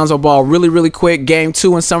up with Lonzo Ball, really, really quick. Game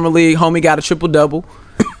 2 in summer league, homie got a triple double.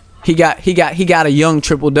 He got a young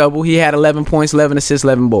triple double. He had 11 points, 11 assists,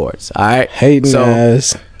 11 boards. All right, hating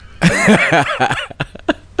ass.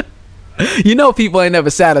 People ain't never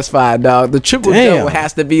satisfied, dog. The triple double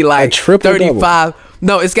has to be like 35.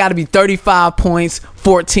 No, it's got to be 35 points,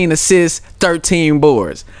 14 assists, 13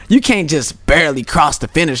 boards. You can't just barely cross the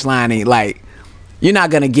finish line. And, like, you're not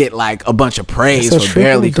gonna get like a bunch of praise for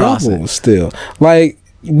barely crossing. Still, like,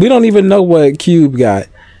 we don't even know what Cube got.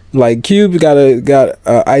 Like, Cube got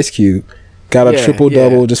Ice Cube got a triple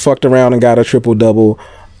double. Just fucked around and got a triple double.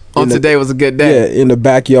 Today was a good day. Yeah, in the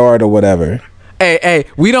backyard or whatever. Hey,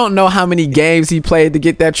 we don't know how many games he played to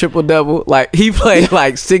get that triple double. Like, he played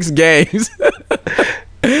like 6 games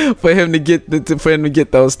for him to get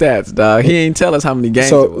those stats, dog. He ain't tell us how many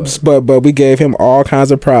games it was. But we gave him all kinds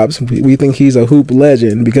of props. We think he's a hoop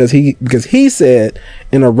legend because he said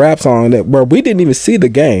in a rap song that where we didn't even see the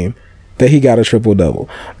game that he got a triple double.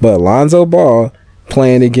 But Lonzo Ball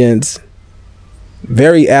playing against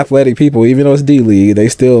very athletic people, even though it's D League, they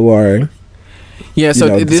still are. Yeah,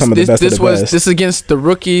 so this against the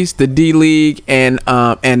rookies, the D League, and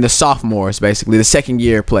the sophomores, basically the second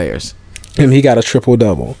year players. And he got a triple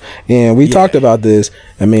double, and we talked about this.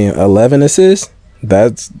 I mean, 11 assists.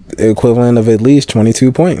 That's the equivalent of at least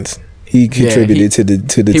 22 points. He contributed to the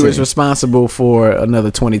team. He was responsible for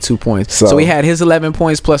another 22 points. So he had his 11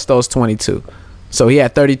 points plus those 22. So he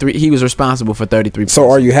had 33. He was responsible for 33 points. So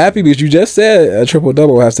are you happy? Because you just said a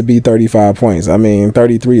triple-double has to be 35 points. I mean,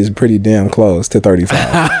 33 is pretty damn close to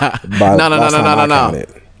 35.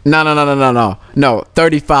 No.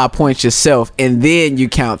 35 points yourself, and then you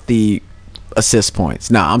count the assist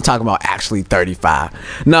points. No, I'm talking about actually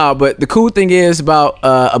 35. No, but the cool thing is about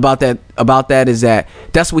that is that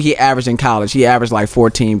that's what he averaged in college. He averaged like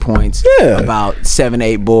 14 points, about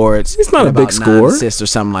 7-8 boards. It's not a big score, assists or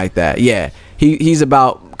something like that. Yeah. He's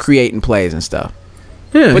about creating plays and stuff.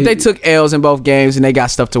 Yeah, but they took L's in both games and they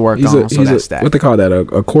got stuff to work on. So that's that. What they call that?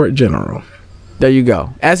 A court general. There you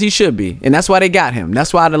go. As he should be, and that's why they got him.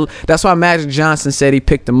 That's why Magic Johnson said he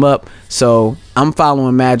picked him up. So I'm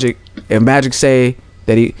following Magic. If Magic say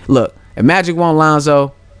that if Magic want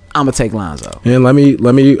Lonzo, I'm gonna take Lonzo. And let me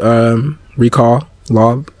recall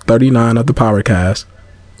Law 39 of the Powercast,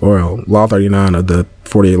 or Law 39 of the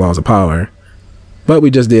 48 Laws of Power. But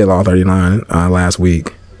we just did Law 39 last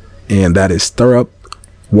week, and that is stir up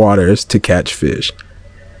waters to catch fish.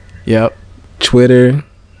 Yep. Twitter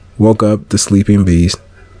woke up the sleeping beast.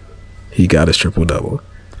 He got his triple double.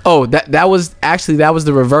 Oh, that was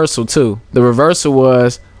the reversal too. The reversal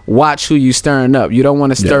was watch who you stirring up. You don't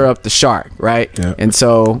want to stir up the shark, right? Yeah. And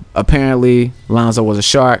so apparently Lonzo was a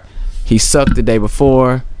shark. He sucked the day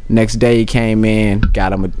before. Next day he came in,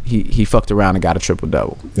 got him. He fucked around and got a triple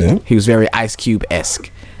double. Yeah. He was very Ice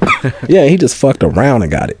Cube-esque. Yeah, he just fucked around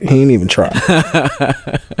and got it. He didn't even try.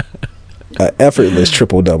 Effortless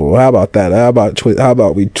triple double. How about that? How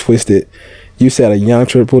about we twist it? You said a young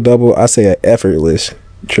triple double. I say an effortless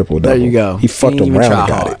triple double. There you go. He fucked around and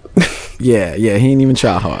got it. Yeah, he didn't even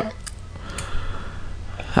try hard.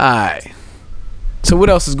 All right. So what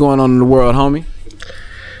else is going on in the world, homie?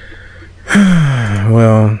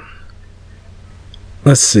 Well,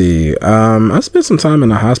 let's see. I spent some time in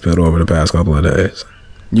the hospital over the past couple of days.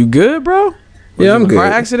 You good, bro? Yeah, I'm good. Car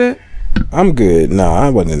accident? I'm good. No, I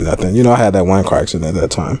wasn't in nothing. You know, I had that one car accident at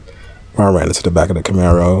that time where I ran into the back of the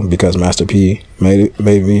Camaro because Master P made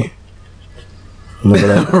me. Remember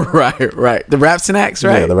that? Right. The rap snacks,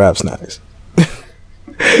 right? Yeah, the rap snacks.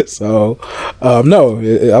 So, no,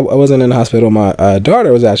 I wasn't in the hospital. My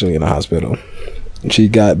daughter was actually in the hospital. She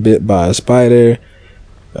got bit by a spider.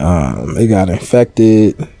 It got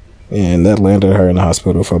infected, and that landed her in the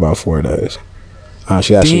hospital for about 4 days.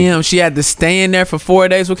 She had to stay in there for 4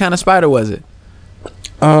 days. What kind of spider was it?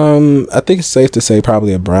 I think it's safe to say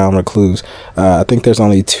probably a brown recluse. I think there's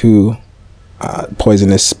only 2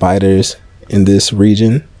 poisonous spiders in this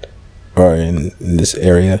region or in this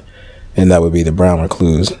area, and that would be the brown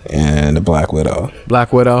recluse and the black widow.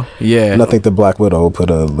 Black widow, yeah. And I think the black widow will put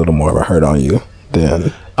a little more of a hurt on you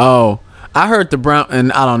than. Oh, I heard the brown,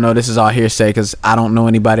 and I don't know. This is all hearsay because I don't know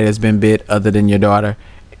anybody that's been bit other than your daughter.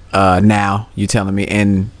 Now you telling me,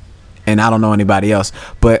 and I don't know anybody else,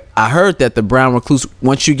 but I heard that the brown recluse,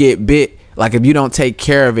 once you get bit, like if you don't take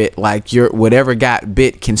care of it, like your whatever got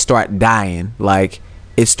bit can start dying. Like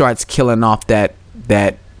it starts killing off that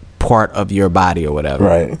part of your body or whatever.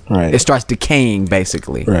 Right. It starts decaying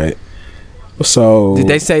basically. Right. So did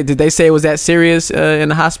they say it was that serious in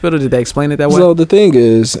the hospital? Did they explain it that way? So the thing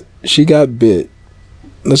is, she got bit,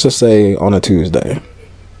 let's just say on a Tuesday.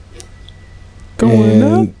 Going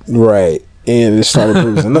up? Right. And it started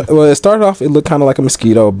bruising. Well, it started off, it looked kind of like a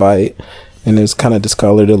mosquito bite, and it's kind of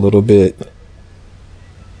discolored a little bit.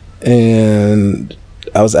 And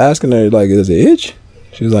I was asking her, like, does it itch?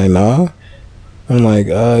 She was like, nah. I'm like,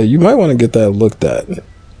 you might want to get that looked at.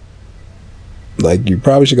 Like, you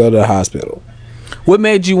probably should go to the hospital. What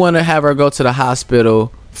made you want to have her go to the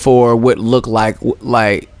hospital for what looked like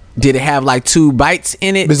did it have like 2 bites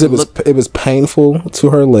in it? Because it was painful to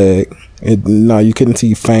her leg. You couldn't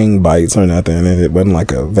see fang bites or nothing, and it wasn't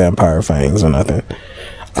like a vampire fangs or nothing.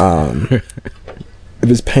 It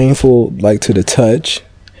was painful, like, to the touch.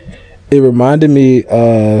 It reminded me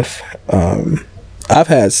of I've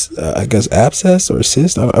had I guess abscess or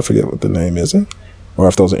cyst. I forget what the name is, or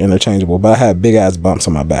if those are interchangeable. But I had big ass bumps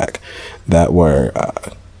on my back that were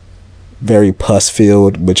very pus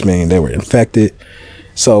filled, which means they were infected.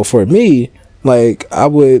 So for me, like, I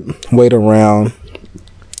would wait around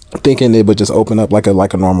thinking it would just open up like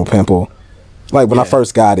a normal pimple. Like when I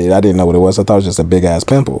first got it, I didn't know what it was. I thought it was just a big ass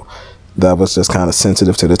pimple that was just kind of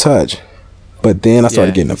sensitive to the touch. But then I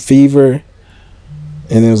started getting a fever,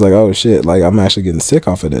 and it was like, oh shit, like I'm actually getting sick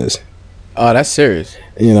off of this. Oh, that's serious.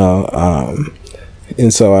 You know,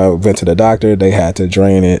 and so I went to the doctor. They had to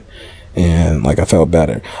drain it, and like I felt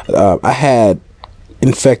better. I had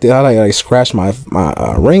infected. I like scratched my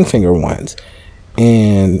ring finger once,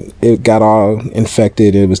 and it got all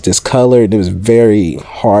infected. It was discolored. It was very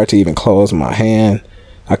hard to even close my hand.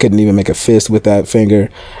 I couldn't even make a fist with that finger.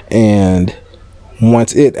 And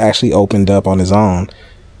once it actually opened up on its own,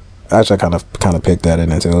 actually I kind of picked at it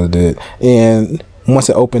until it did. And once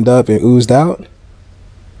it opened up and oozed out,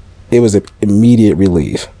 it was an immediate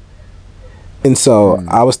relief. And so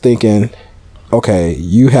I was thinking, okay,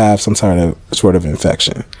 you have some sort of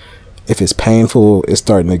infection. If it's painful, it's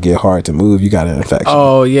starting to get hard to move, you got an infection.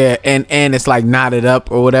 Oh yeah, and it's like knotted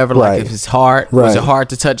up or whatever. Right. Like if it's hard, was it hard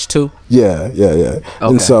to touch too? Yeah. Okay.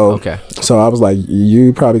 And so I was like,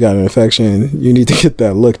 you probably got an infection. You need to get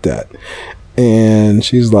that looked at. And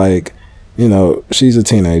she's like, you know, she's a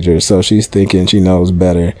teenager, so she's thinking she knows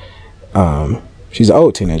better. She's an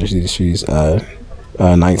old teenager. She's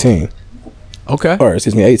 19. Okay. Or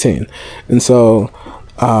excuse me, 18. And so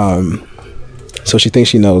so she thinks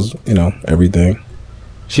she knows, you know, everything.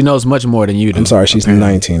 She knows much more than you do. I'm sorry, she's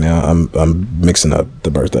 19 now. I'm mixing up the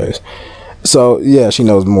birthdays. So yeah, she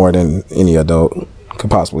knows more than any adult could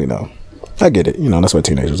possibly know. I get it. You know, that's what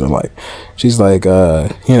teenagers are like. She's like, you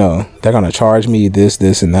know, they're going to charge me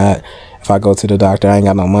this, and that. If I go to the doctor, I ain't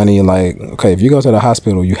got no money. Like, okay, if you go to the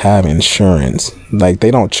hospital, you have insurance. Like,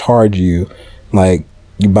 they don't charge you like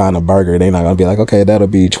you buying a burger. They're not going to be like, okay, that'll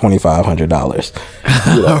be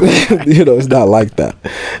 $2,500. You know? You know, it's not like that.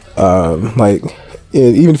 Like,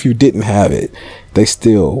 even if you didn't have it, they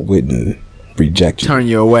still wouldn't reject you. Turn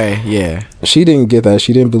you away, yeah. She didn't get that.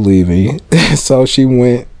 She didn't believe me. So she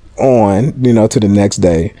went on, you know, to the next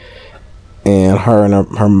day. And her and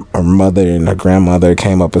her mother and her grandmother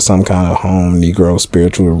came up with some kind of home Negro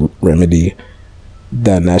spiritual remedy.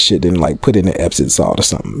 Then that shit didn't like put in the Epsom salt or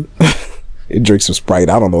something. It drinks some Sprite.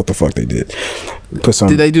 I don't know what the fuck they did. Put some.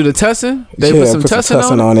 Did they do the tussin? They yeah, put some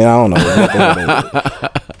tussin on it. I don't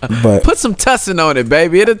know. But put some tussin on it,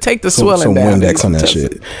 baby. It'll take the swelling some down. Windex on that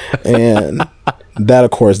shit. And that, of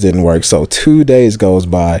course, didn't work. So 2 days goes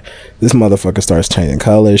by. This motherfucker starts changing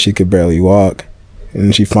colors. She could barely walk.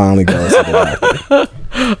 And she finally goes to the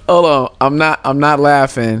doctor. Hold on. I'm not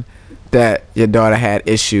laughing that your daughter had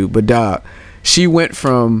issue, but dog, she went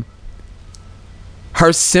from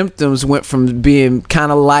her symptoms went from being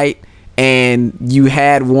kind of light and you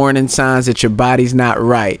had warning signs that your body's not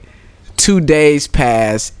right. 2 days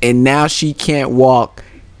passed and now she can't walk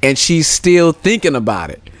and she's still thinking about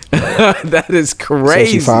it. That is crazy.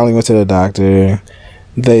 So she finally went to the doctor.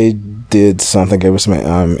 They did something, gave her some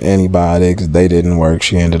antibiotics. They didn't work.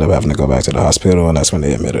 She ended up having to go back to the hospital, and that's when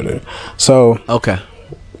they admitted her. So okay.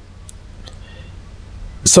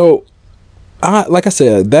 So, like I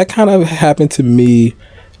said, that kind of happened to me.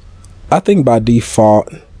 I think by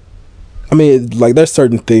default. I mean, like there's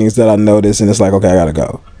certain things that I notice, and it's like, okay, I gotta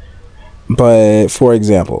go. But for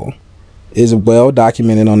example, it's well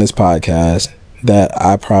documented on this podcast that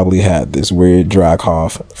I probably had this weird dry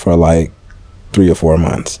cough for like 3 or 4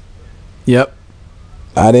 months. Yep.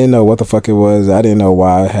 I didn't know what the fuck it was. I didn't know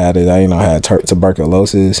why I had it. I didn't know I had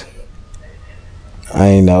tuberculosis. I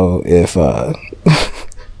didn't know if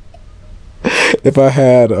if I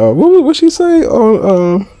had what she say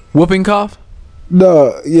on whooping cough.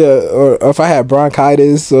 No, yeah, or if I had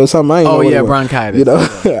bronchitis or something. I didn't know what it was. Bronchitis. You know,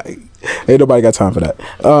 ain't nobody got time for that.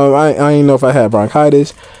 I didn't know if I had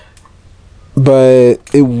bronchitis, but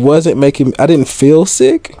it wasn't making. I didn't feel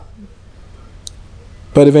sick.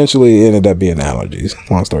 But eventually it ended up being allergies.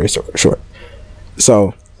 Long story short.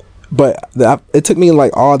 So, but it took me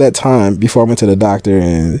like all that time before I went to the doctor.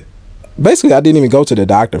 And basically I didn't even go to the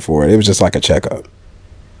doctor for it. It was just like a checkup.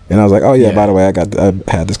 And I was like, oh yeah. By the way,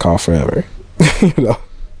 I had this cough forever. You know?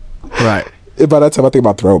 Right. By that time, I think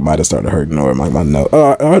my throat might have started hurting or my nose.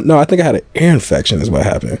 No, I think I had an ear infection is what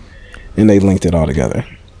happened. And they linked it all together.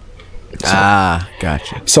 So,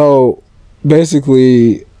 gotcha. So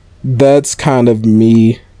basically, that's kind of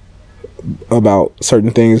me about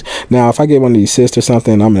certain things. Now, if I get one of these cysts or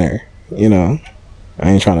something, I'm there. You know,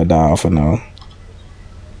 I ain't trying to die off of one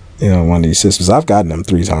of these cysts. I've gotten them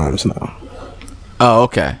 3 times now. Oh,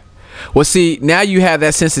 okay. Well, see, now you have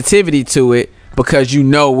that sensitivity to it because you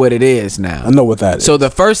know what it is now. I know what that is. So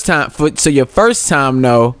your first time,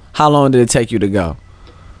 how long did it take you to go?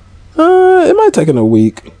 It might have taken a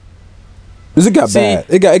week. Because it got bad.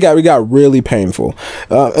 It got really painful.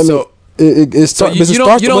 You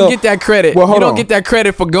don't get that credit. Well, you don't get that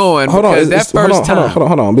credit for going. Hold on.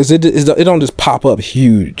 Hold on. Because it don't just pop up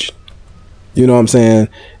huge. You know what I'm saying?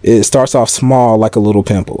 It starts off small like a little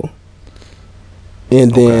pimple.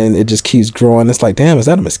 And then it just keeps growing. It's like, damn, is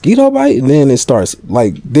that a mosquito bite? And then it starts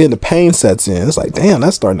then the pain sets in. It's like, damn,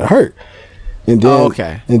 that's starting to hurt. And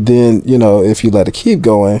then, And then, if you let it keep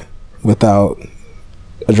going without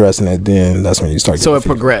addressing it, then that's when you start. So it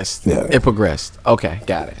progressed. Yeah, it progressed. Okay,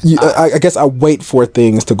 got it. I guess I wait for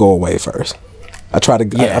things to go away first. I try to.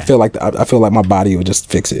 Yeah. I feel like my body will just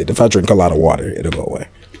fix it. If I drink a lot of water, it'll go away.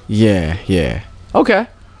 Yeah. Okay.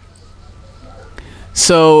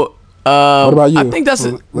 So, what about you? I think that's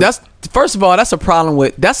first of all, that's a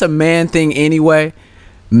problem that's a man thing anyway.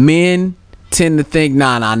 Men tend to think,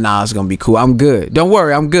 nah, it's gonna be cool. I'm good. Don't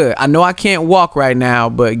worry, I'm good. I know I can't walk right now,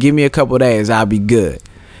 but give me a couple days, I'll be good.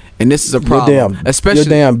 And this is a problem. Especially your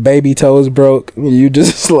damn baby toes broke. You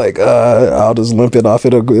just like, I'll just limp it off.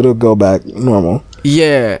 It'll go back normal.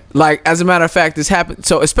 Yeah, like as a matter of fact, this happened.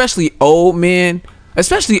 So especially old men,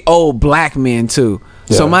 especially old black men too.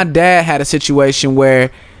 Yeah. So my dad had a situation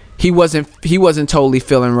where he wasn't totally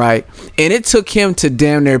feeling right, and it took him to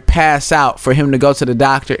damn near pass out for him to go to the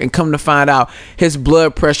doctor, and come to find out his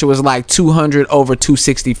blood pressure was like 200 over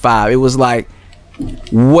 265. It was like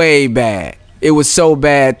way bad. It was so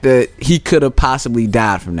bad that he could have possibly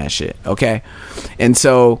died from that shit. Okay. And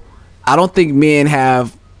so I don't think men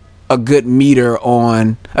have a good meter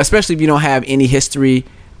on, especially if you don't have any history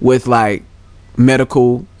with like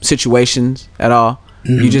medical situations at all.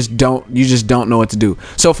 You just don't know what to do.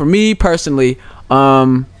 So for me personally,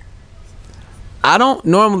 I don't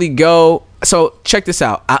normally go. So check this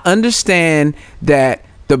out. I understand that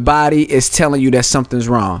the body is telling you that something's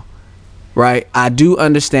wrong, right? I do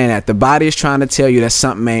understand that the body is trying to tell you that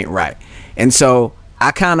something ain't right. And so I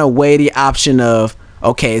kind of weigh the option of,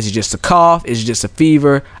 okay, is it just a cough? Is it just a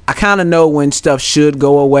fever? I kind of know when stuff should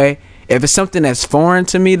go away. If it's something that's foreign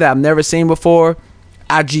to me that I've never seen before,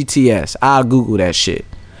 I GTS. I'll Google that shit.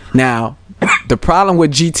 Now, the problem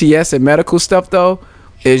with GTS and medical stuff, though,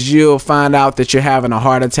 is you'll find out that you're having a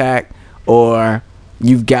heart attack or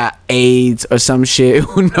you've got AIDS or some shit.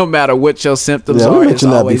 No matter what your symptoms are. We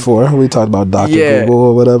mentioned that before. We talked about Dr. Google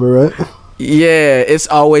or whatever, right? Yeah, it's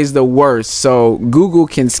always the worst. So Google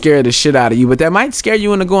can scare the shit out of you, but that might scare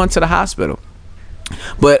you into going to the hospital.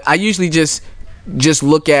 But I usually just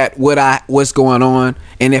look at what's going on,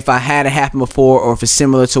 and if I had it happen before or if it's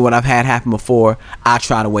similar to what I've had happen before, I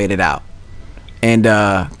try to wait it out. And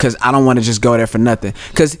because I don't want to just go there for nothing.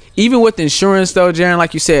 Because even with insurance though, Jaron,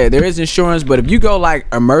 like you said, there is insurance, but if you go like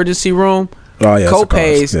emergency room,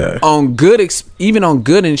 co-pays on even on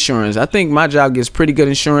good insurance, I think my job gets pretty good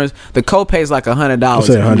insurance. The co-pay is like $100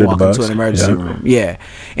 if you walk into an emergency room. Yeah,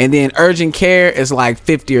 and then urgent care is like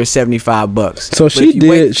 $50 or $75. So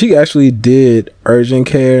she actually did urgent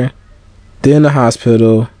care, then the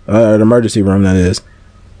hospital, the emergency room that is,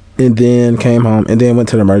 and then came home and then went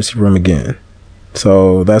to the emergency room again.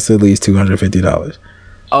 So that's at least $250.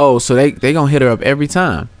 Oh, so they gonna hit her up every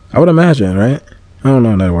time? I would imagine, right? I don't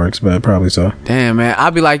know how that works, but probably so. Damn, man.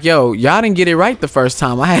 I'd be like, yo, y'all didn't get it right the first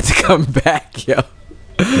time. I had to come back, yo.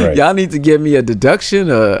 Right. Y'all need to give me a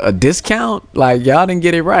deduction, a discount. Like, y'all didn't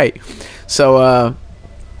get it right. So,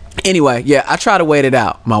 anyway, yeah, I try to wait it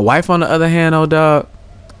out. My wife, on the other hand, oh, dog,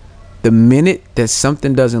 the minute that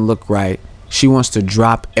something doesn't look right, she wants to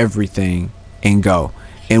drop everything and go.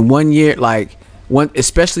 And 1 year, like,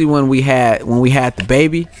 especially when we had the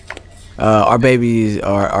baby, our babies,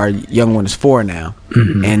 our young one is 4 now,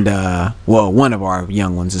 and one of our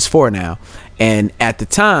young ones is 4 now. And at the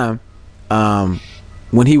time,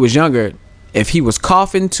 when he was younger, if he was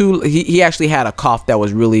coughing he actually had a cough that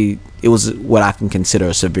was it was what I can consider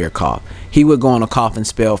a severe cough. He would go on a coughing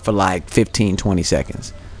spell for like 15-20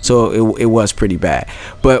 seconds. So it was pretty bad.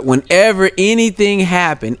 But whenever anything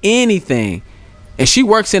happened, and she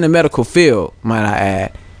works in the medical field, might I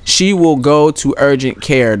add, she will go to urgent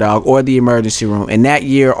care, dog, or the emergency room. And that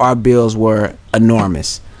year, our bills were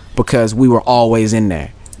enormous because we were always in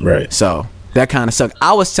there. Right. So that kind of sucked.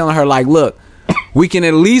 I was telling her, like, look, we can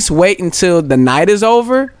at least wait until the night is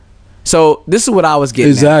over. So this is what I was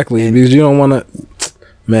getting exactly at. Because you don't want to.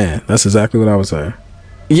 Man, that's exactly what I was saying.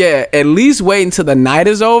 Yeah, at least wait until the night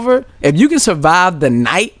is over. If you can survive the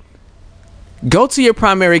night, go to your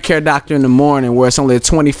primary care doctor in the morning where it's only a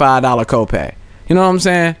 $25 copay. You know what I'm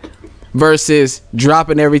saying? Versus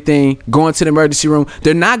dropping everything, going to the emergency room.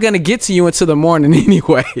 They're not going to get to you until the morning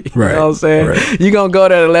anyway. Right. You know what I'm saying? Right. You're going to go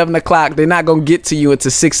there at 11 o'clock. They're not going to get to you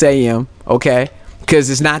until 6 a.m., okay? Because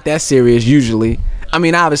it's not that serious usually. I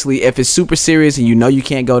mean, obviously, if it's super serious and you know you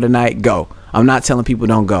can't go tonight, go. I'm not telling people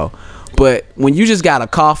don't go. But when you just got a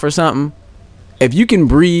cough or something, if you can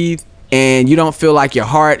breathe and you don't feel like your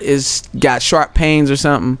heart is got sharp pains or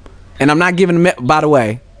something, and I'm not giving, by the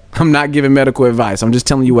way, I'm not giving medical advice. I'm just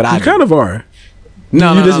telling you what I do. You kind of are.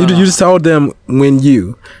 No, you just told them when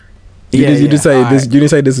you just say this. You didn't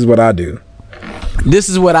say this is what I do. This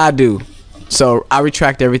is what I do. So I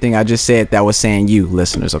retract everything I just said that was saying you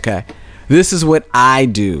listeners. Okay, this is what I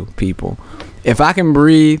do, people. If I can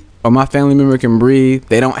breathe or my family member can breathe,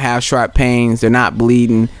 they don't have sharp pains, they're not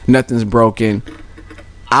bleeding, nothing's broken,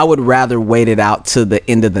 I would rather wait it out to the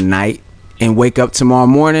end of the night and wake up tomorrow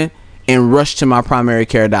morning and rush to my primary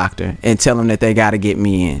care doctor and tell them that they got to get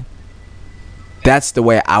me in. That's the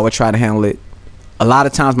way I would try to handle it. A lot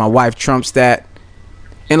of times my wife trumps that.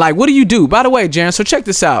 And like, what do you do? By the way, Jaron, so check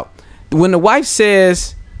this out. When the wife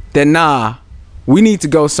says that, nah, we need to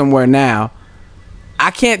go somewhere now, I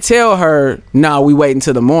can't tell her, nah, we wait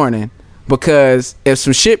until the morning. Because if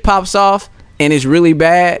some shit pops off and it's really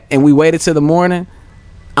bad and we wait until the morning,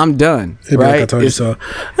 I'm done. Right? Like I told you so.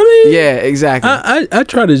 I mean, yeah, exactly. I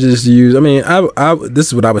try to just use. I mean, I this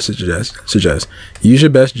is what I would suggest. Use your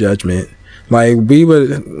best judgment. Like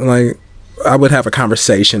I would have a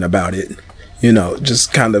conversation about it. You know,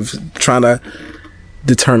 just kind of trying to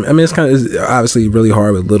determine. I mean, it's obviously really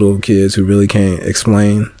hard with little kids who really can't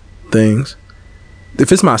explain things. If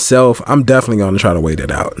it's myself, I'm definitely going to try to wait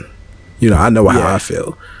it out. You know, I know how I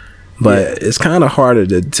feel. But it's kind of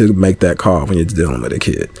harder to make that call when you're dealing with a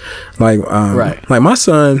kid. Like, Right. like my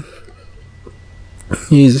son,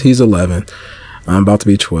 he's 11. I'm about to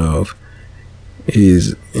be 12.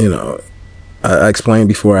 He's, I explained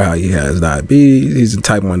before how he has diabetes. He's a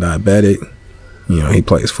type 1 diabetic. He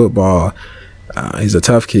plays football. He's a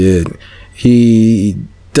tough kid. He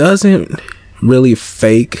doesn't really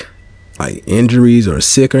fake like injuries or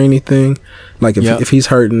sick or anything. Like if he's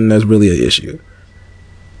hurting, that's really an issue.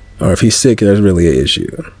 Or if he's sick, there's really an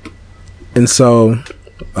issue. And so,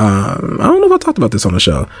 I don't know if I talked about this on the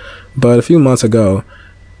show, but a few months ago,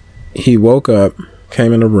 he woke up,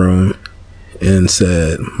 came in the room, and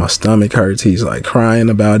said, my stomach hurts. He's like crying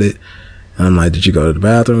about it. And I'm like, did you go to the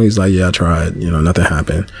bathroom? He's like, yeah, I tried. Nothing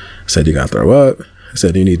happened. I said, you got to throw up. I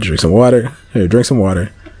said, you need to drink some water. Here, drink some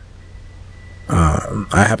water.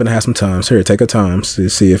 I happen to have some Tums. Here, take a Tums to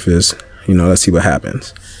see if it's, let's see what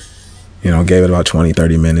happens. Gave it about 20,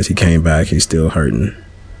 30 minutes. He came back. He's still hurting.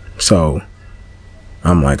 So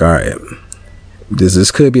I'm like, all right,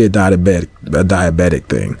 this could be a diabetic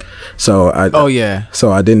thing. So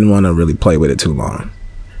So I didn't want to really play with it too long.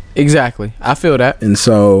 Exactly. I feel that. And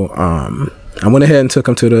so I went ahead and took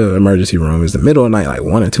him to the emergency room. It was the middle of the night, like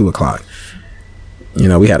 1 or 2 o'clock.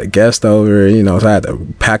 We had a guest over, so I had to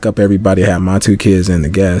pack up everybody. I had my 2 kids and the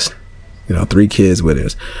guest, 3 kids with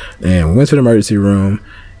us. And we went to the emergency room.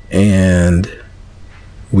 And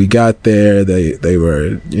we got there. They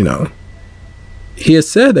were, he had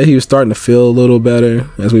said that he was starting to feel a little better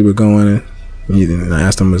as we were going. And I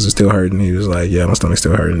asked him, was it still hurting? He was like, yeah, my stomach's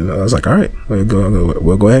still hurting. And I was like, all right, we'll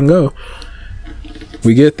go ahead and go.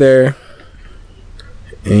 We get there,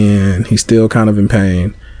 and he's still kind of in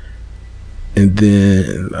pain. And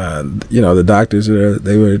then, the doctors,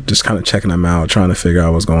 they were just kind of checking him out, trying to figure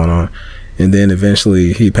out what's going on. And then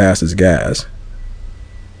eventually he passes gas.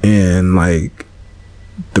 And like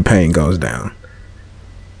the pain goes down.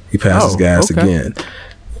 He passes gas again.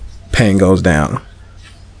 Pain goes down.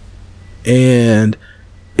 And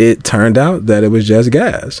it turned out that it was just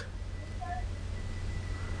gas.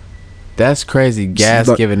 That's crazy. Gas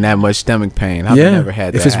giving that much stomach pain. I've never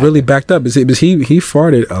had that. If it's really backed up, he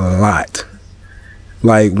farted a lot.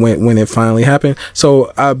 Like when it finally happened.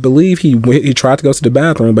 So I believe he tried to go to the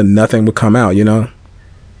bathroom, but nothing would come out,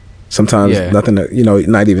 Sometimes nothing,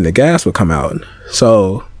 not even the gas would come out.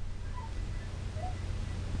 So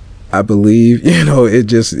I believe, it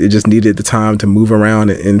just needed the time to move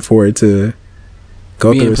around and for it to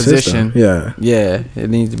go through the system. Yeah. Yeah. It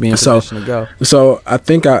needs to be in position to go. So I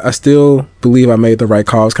think I still believe I made the right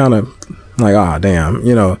call. It's kind of like, damn,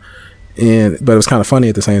 but it was kind of funny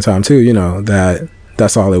at the same time too,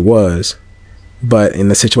 that's all it was. But in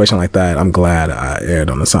a situation like that, I'm glad I erred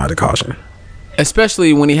on the side of caution.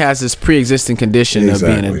 Especially when he has this pre-existing condition of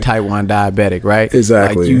being a type 1 diabetic, right?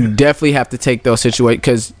 Exactly. Like you definitely have to take those situations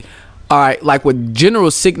because, all right, like with general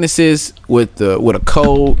sicknesses, with a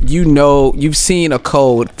cold, you've seen a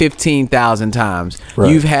cold 15,000 times. Right.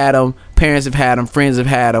 You've had them. Parents have had them. Friends have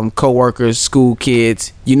had them. Co-workers, school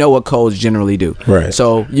kids. You know what colds generally do. Right.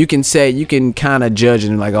 So you can kind of judge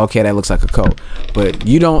and like, okay, that looks like a cold, but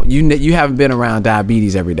you haven't been around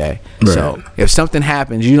diabetes every day. Right. So if something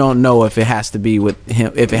happens, you don't know if it has to be with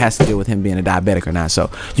him, if it has to do with him being a diabetic or not.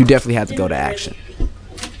 So you definitely have to go to action.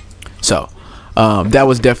 So that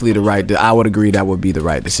was definitely I would agree that would be the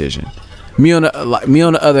right decision. Me on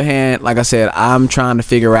the other hand, like I said, I'm trying to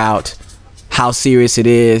figure out how serious it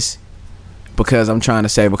is, because I'm trying to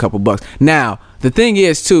save a couple bucks. Now, the thing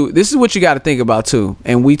is, too, this is what you got to think about, too.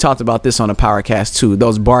 And we talked about this on the Powercast, too.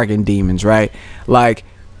 Those bargain demons, right? Like,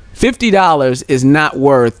 $50 is not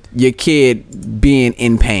worth your kid being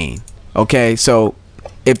in pain, okay? So,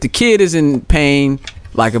 if the kid is in pain,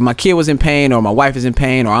 like if my kid was in pain or my wife is in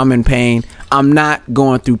pain or I'm in pain, I'm not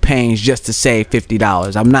going through pains just to save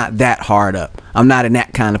 $50. I'm not that hard up. I'm not in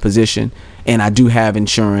that kind of position. And I do have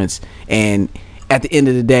insurance. And at the end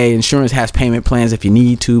of the day, insurance has payment plans if you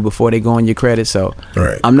need to before they go on your credit. So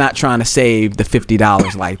right. I'm not trying to save the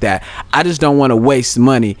 $50 like that. I just don't want to waste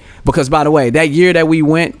money. Because, by the way, that year that we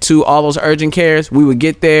went to all those urgent cares, we would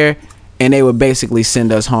get there and they would basically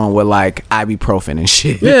send us home with like ibuprofen and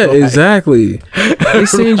shit. Yeah, like, exactly. They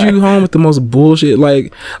send you home with the most bullshit.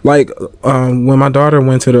 Like when my daughter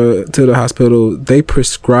went to the hospital, they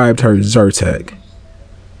prescribed her Zyrtec.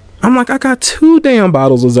 I'm like, I got 2 damn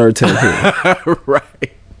bottles of Zyrtec here.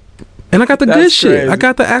 Right. And I got the good shit. Crazy. I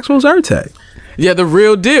got the actual Zyrtec. Yeah, the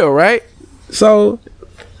real deal, right? So,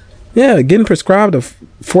 yeah, getting prescribed a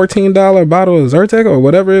 $14 bottle of Zyrtec or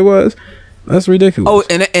whatever it was, that's ridiculous. Oh,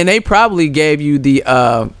 and they probably gave you the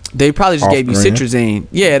They probably just gave you Off-brand. citrazine.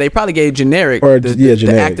 Yeah, they probably gave generic Or, the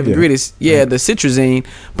generic, active yeah. ingredients. Yeah, the citrazine,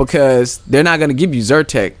 because they're not going to give you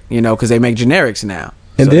Zyrtec, because they make generics now.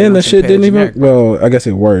 And So they then want the you to shit pay didn't even. generic price. Well, I guess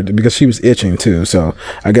it worked because she was itching too. So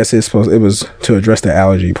I guess it was to address the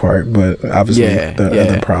allergy part, but obviously the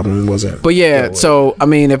other problem wasn't. But yeah, so I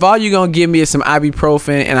mean, if all you're gonna give me is some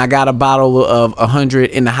ibuprofen and I got a bottle of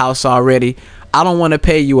 100 in the house already, I don't want to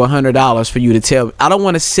pay you $100 for you to tell. I don't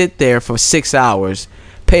want to sit there for 6 hours,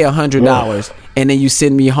 pay $100, and then you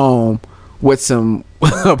send me home with some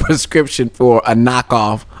a prescription for a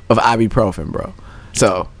knockoff of ibuprofen, bro.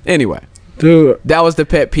 So anyway. Dude, that was the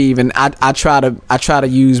pet peeve, and I try to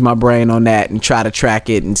use my brain on that and try to track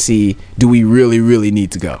it and see, do we really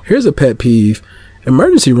need to go? here's a pet peeve: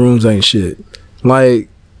 emergency rooms ain't shit. Like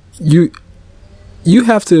you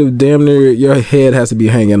have to damn near your head has to be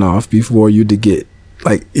hanging off before you to get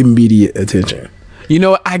like immediate attention. You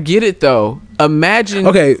know, I get it though. Imagine.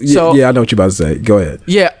 Okay, so, yeah, I know what you're about to say. Go ahead.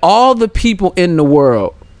 Yeah, all the people in the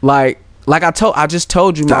world, like I just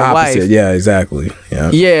told you, The my opposite. wife. Yeah, exactly.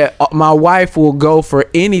 Yeah. Yeah, my wife will go for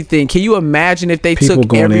anything. Can you imagine if they People took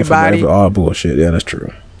going everybody? in for all bullshit. Yeah, that's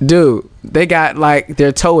true. Dude, they got like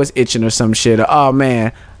their toe is itching or some shit. Or, oh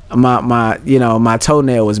man, my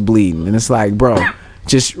toenail is bleeding, and it's like, bro,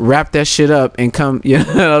 just wrap that shit up and come. You know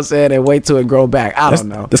what I'm saying? And wait till it grow back. I don't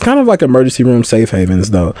know. It's kind of like emergency room safe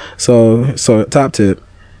havens though. So top tip: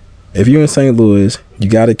 if you're in St. Louis, you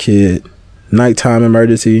got a kid, nighttime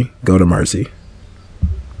emergency, go to Mercy.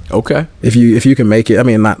 Okay. If you can make it, I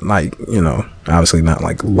mean, not like, obviously not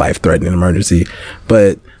like life-threatening emergency,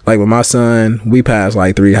 but like with my son, we passed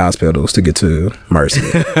like 3 hospitals to get to Mercy.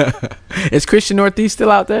 Is Christian Northeast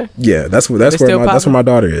still out there? Yeah, that's where my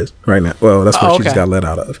daughter is right now. Well, that's where she just got let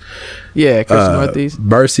out of. Yeah, Christian Northeast.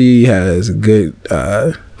 Mercy has good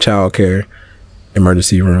child care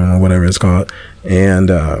emergency room or whatever it's called,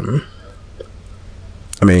 and I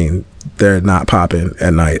mean, they're not popping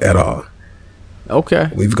at night at all. Okay.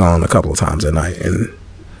 We've gone a couple of times at night and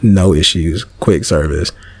no issues, quick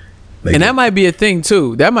service. That might be a thing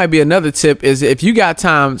too. That might be another tip, is if you got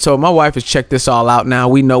time. So my wife has checked this all out now.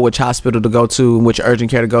 We know which hospital to go to and which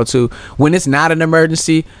urgent care to go to. When it's not an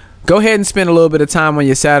emergency, go ahead and spend a little bit of time on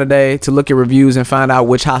your Saturday to look at reviews and find out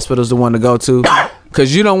which hospital is the one to go to.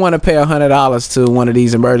 Because you don't want to pay $100 to one of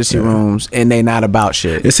these emergency rooms and they not about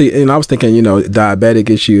shit. You see, and I was thinking, diabetic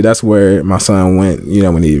issue. That's where my son went,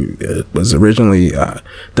 when he was originally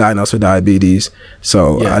diagnosed with diabetes.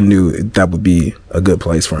 So I knew that would be a good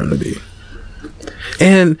place for him to be.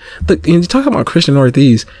 And you talk about Christian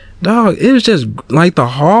Northeast, dog, it was just like the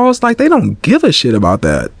halls, like they don't give a shit about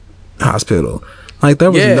that hospital. Like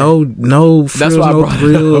there was no frills, no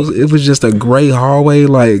thrills. It was just a gray hallway.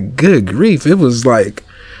 Like, good grief, it was like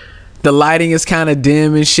the lighting is kind of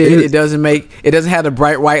dim and shit. It doesn't have the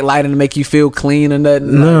bright white lighting to make you feel clean or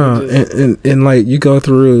nothing. No, and like you go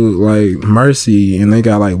through like Mercy and they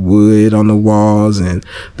got like wood on the walls and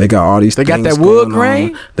they got all these. They got that wood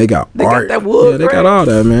grain. They got art. Got that wood. Yeah, they got all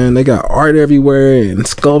that, man. They got art everywhere and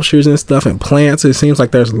sculptures and stuff and plants. It seems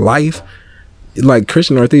like there's life. Like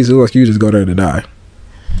Christian Northeast, it looks like you just go there to die.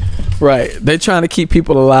 Right. They trying to keep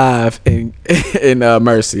people alive in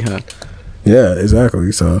Mercy, huh? Yeah,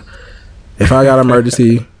 exactly. So if I got an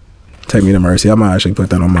emergency, take me to Mercy. I might actually put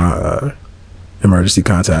that on my emergency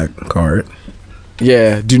contact card.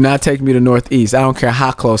 Yeah, do not take me to Northeast. I don't care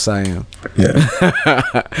how close I am.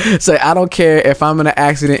 Yeah. Say, I don't care if I'm in an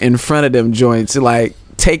accident in front of them joints. Like,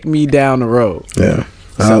 take me down the road. Yeah.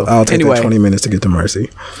 So, I'll take that 20 minutes to get to Mercy.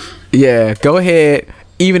 Yeah, go ahead.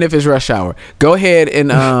 Even if it's rush hour, go ahead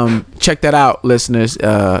and check that out, listeners.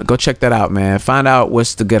 Go check that out, man. Find out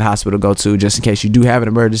what's the good hospital to go to, just in case you do have an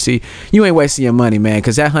emergency. You ain't wasting your money, man,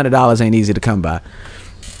 because that $100 ain't easy to come by.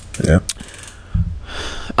 Yeah.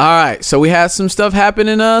 All right, so we had some stuff happen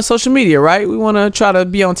in social media, right? We want to try to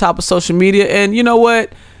be on top of social media, and you know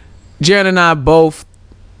what? Jaron and I both,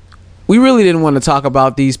 we really didn't want to talk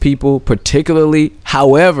about these people particularly.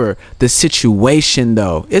 However, the situation,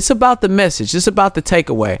 though, it's about the message. It's about the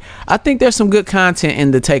takeaway. I think there's some good content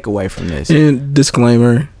in the takeaway from this. And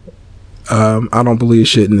disclaimer, I don't believe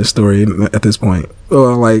shit in this story at this point.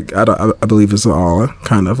 Well, like, I believe it's all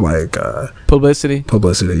kind of like publicity.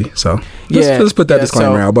 So let's put that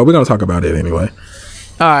disclaimer out, but we're going to talk about it anyway.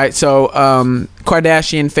 All right, so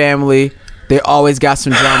Kardashian family, they always got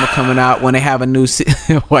some drama coming out when they have a new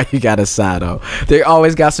why you got a side though? They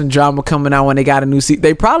always got some drama coming out when they got a new season.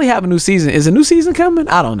 They probably have a new season. Is a new season coming?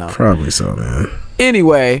 I don't know. Probably so, man.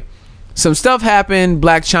 Anyway, some stuff happened.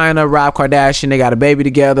 Blac Chyna, Rob Kardashian, they got a baby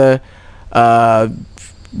together. Rob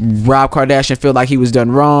Kardashian felt like he was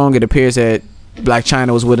done wrong. It appears that Black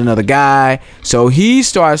China was with another guy. So he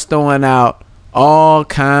starts throwing out all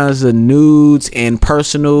kinds of nudes and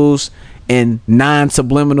personals and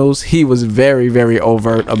non-subliminals. He was very, very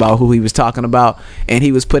overt about who he was talking about, and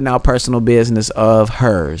he was putting out personal business of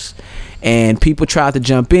hers. And people tried to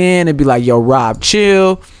jump in and be like, yo, Rob,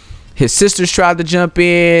 chill. His sisters tried to jump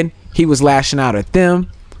in. He was lashing out at them.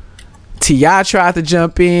 T.I. tried to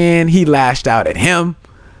jump in. He lashed out at him.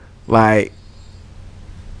 Like,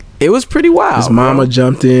 it was pretty wild. His mama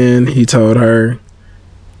jumped in. He told her,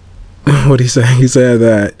 what he say? He said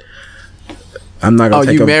that I'm not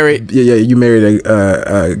gonna. You married? Yeah, you married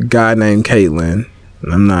a guy named Caitlyn.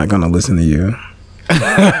 I'm not gonna listen to you.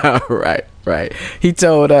 Right. He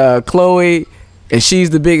told Chloe, and she's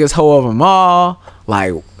the biggest hoe of them all.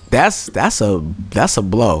 Like, that's a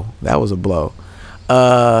blow. That was a blow.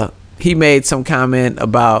 He made some comment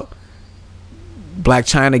about Black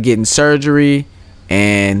China getting surgery,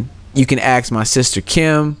 and you can ask my sister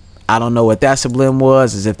Kim. I don't know what that sublim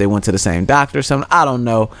was, as if they went to the same doctor or something. I don't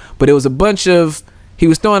know. But it was he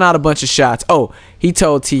was throwing out a bunch of shots. Oh, he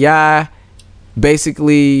told T.I.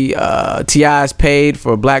 basically T.I.'s paid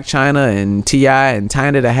for Black China and T.I. and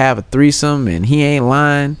Tina to have a threesome, and he ain't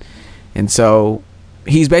lying. And so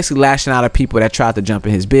he's basically lashing out at people that tried to jump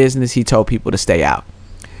in his business. He told people to stay out.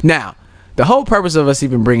 Now, the whole purpose of us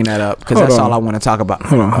even bringing that up, because that's all I want to talk about.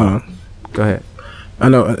 Hold on. Go ahead. I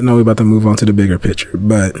know we're about to move on to the bigger picture,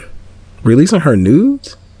 but releasing her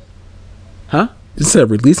nudes? Huh? You said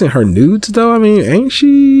releasing her nudes, though? I mean, ain't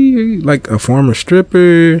she like a former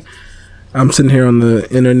stripper? I'm sitting here on the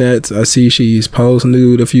internet. I see she's posed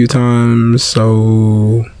nude a few times.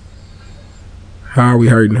 So how are we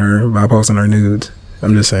hurting her by posting her nudes?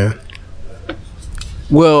 I'm just saying.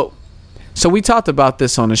 Well, so we talked about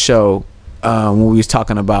this on the show when we was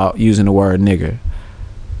talking about using the word nigger.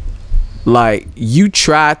 Like, you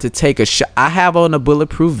tried to take a shot. I have on a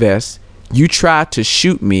bulletproof vest. You tried to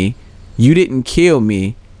shoot me. You didn't kill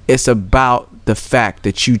me. It's about the fact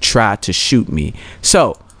that you tried to shoot me.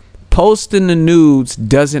 So posting the nudes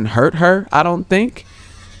doesn't hurt her, I don't think.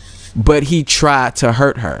 But he tried to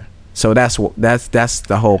hurt her. So that's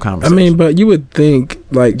the whole conversation. I mean, but you would think,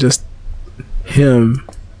 like, just him,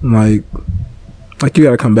 like you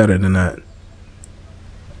gotta come better than that.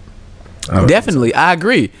 Definitely, I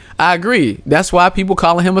agree. That's why people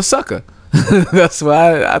calling him a sucker. That's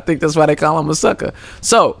why they call him a sucker.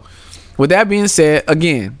 So, with that being said,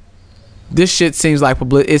 again, this shit seems like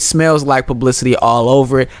it smells like publicity all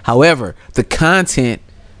over it. However, the content,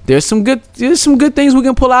 there's some good things we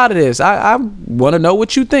can pull out of this. I want to know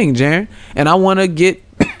what you think, Jaren, and I want to get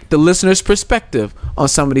the listeners' perspective on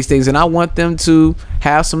some of these things, and I want them to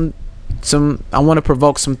have some. I want to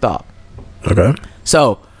provoke some thought. Okay.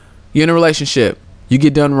 So, you're in a relationship. You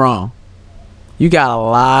get done wrong. You got a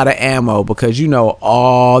lot of ammo because you know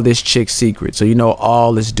all this chick's secrets, or you know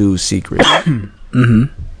all this dude's secrets. Mm-hmm.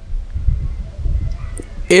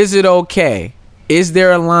 Is it okay? Is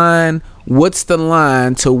there a line? What's the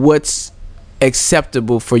line to what's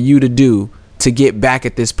acceptable for you to do to get back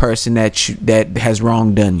at this person that has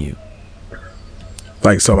wrongdone you?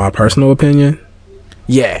 Like, so my personal opinion?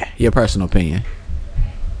 Yeah, your personal opinion.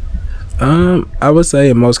 I would say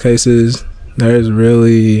in most cases there's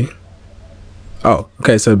really... Oh,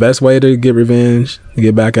 okay, so the best way to get revenge, to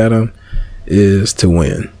get back at them, is to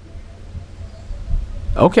win.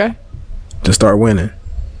 Okay. To start winning.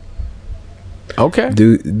 Okay.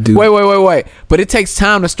 Do Wait. But it takes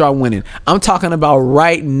time to start winning. I'm talking about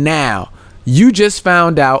right now. You just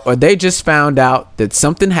found out, or they just found out that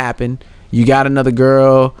something happened. You got another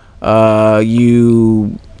girl.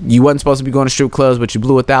 You wasn't supposed to be going to strip clubs, but you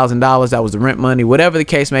blew $1,000. That was the rent money. Whatever the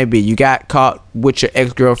case may be, you got caught with your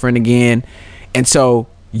ex-girlfriend again, and so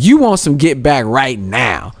you want some get back right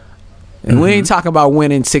now. And we ain't talking about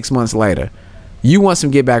winning 6 months later. You want some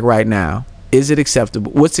get back right now. Is it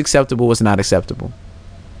acceptable? What's acceptable? What's not acceptable?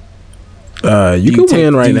 You can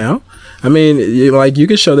win right now. I mean, you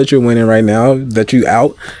can show that you're winning right now, that you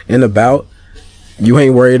out and about. You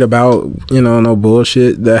ain't worried about, no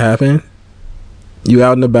bullshit that happened. You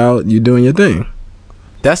out and about, you doing your thing.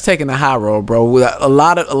 That's taking the high road, bro. A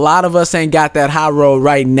lot of us ain't got that high road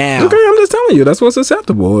right now. Okay, I'm just telling you, that's what's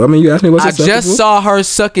acceptable. I mean, you asked me what's acceptable. I just saw her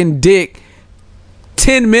sucking dick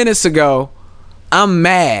 10 minutes ago. I'm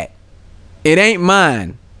mad. It ain't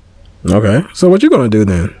mine. Okay, so what you gonna do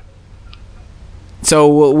then? So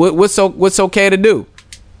what's okay to do?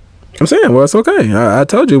 I'm saying, well, it's okay. I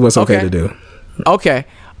told you what's okay to do. Okay.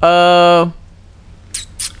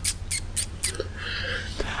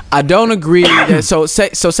 I don't agree that, so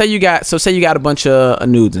say you got a bunch of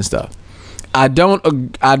nudes and stuff, I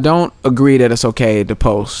don't agree that it's okay to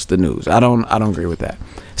post the news. I don't agree with that.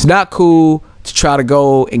 It's not cool to try to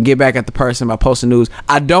go and get back at the person by posting news.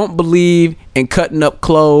 I don't believe in cutting up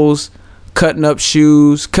clothes, cutting up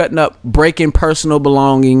shoes, breaking personal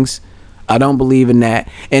belongings. I don't believe in that.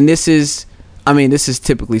 And this is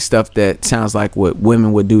typically stuff that sounds like what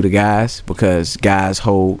women would do to guys, because guys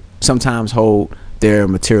sometimes hold their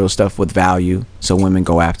material stuff with value, so women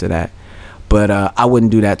go after that. But I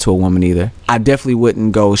wouldn't do that to a woman either. I definitely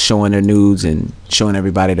wouldn't go showing their nudes and showing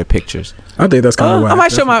everybody their pictures. I think that's kind of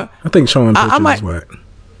whack. I think showing pictures is whack.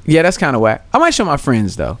 Yeah, that's kind of whack. I might show my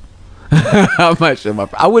friends though.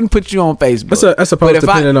 I wouldn't put you on Facebook. I suppose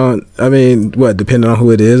depending on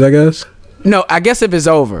who it is, I guess. No, I guess if it's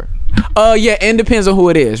over. Yeah, and depends on who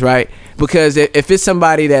it is, right? Because if it's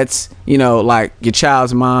somebody that's, like your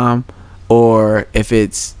child's mom, or if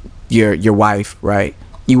it's your wife, right?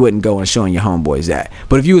 You wouldn't go and showing your homeboys that.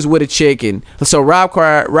 But if you was with a chick, and so Rob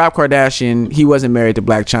Kardashian, he wasn't married to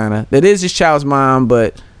Black China. That is his child's mom,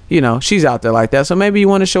 but she's out there like that. So maybe you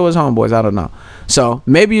want to show his homeboys. I don't know. So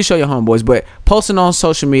maybe you show your homeboys, but posting on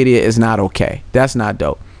social media is not okay. That's not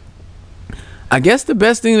dope. I guess the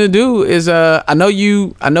best thing to do is I know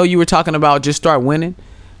you were talking about just start winning.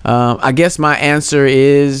 I guess my answer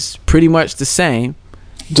is pretty much the same.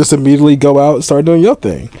 Just immediately go out and start doing your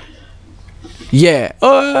thing. Yeah.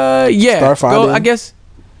 Yeah. Start finding. I guess.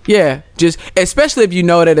 Yeah. Just especially if you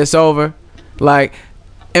know that it's over. Like,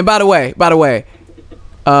 and by the way,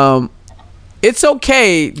 it's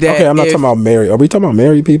okay that. Okay, I'm not talking about married. Are we talking about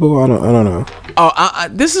married people? I don't know. Oh,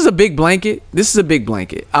 this is a big blanket.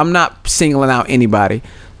 I'm not singling out anybody.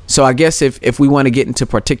 So I guess if we want to get into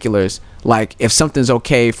particulars, like if something's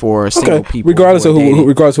okay for single people, regardless of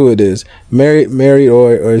who it is, married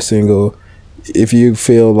or single, if you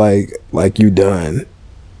feel like you done,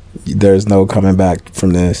 there's no coming back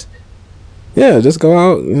from this. Yeah, just go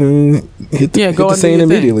out and hit the scene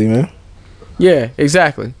immediately, man. Yeah,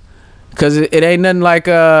 exactly. Because it ain't nothing like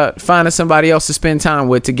finding somebody else to spend time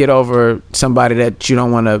with to get over somebody that you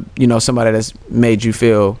don't want to, somebody that's made you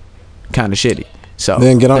feel kind of shitty. So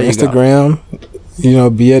then get on Instagram,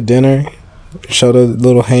 be at dinner, show the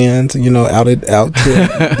little hands, out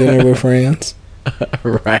to dinner with friends.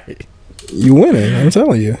 Right. You winning, I'm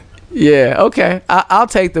telling you. Yeah, okay. I'll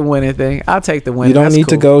take the winning thing. You don't need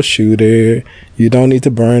to go shooter. You don't need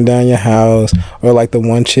to burn down your house, or like the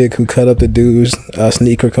one chick who cut up the dude's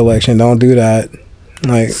sneaker collection. Don't do that.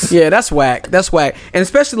 Yeah, that's whack. And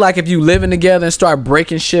especially like if you living together and start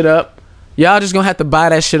breaking shit up, y'all just gonna have to buy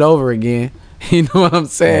that shit over again. You know what I'm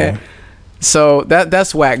saying? Yeah. So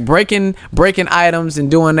that's whack. Breaking items and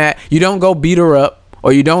doing that. You don't go beat her up,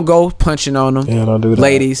 or you don't go punching on them. Yeah, don't do that.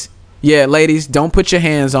 Ladies, don't put your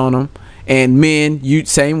hands on them. And men, you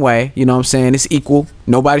same way. You know what I'm saying? It's equal.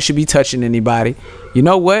 Nobody should be touching anybody. You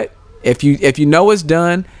know what? If you know it's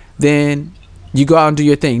done, then you go out and do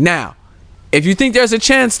your thing. Now, if you think there's a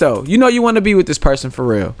chance though, you want to be with this person for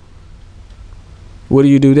real, what do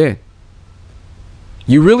you do then?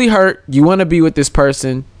 You really hurt. You want to be with this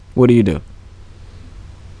person. What do?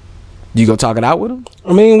 You go talk it out with them?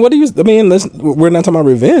 We're not talking about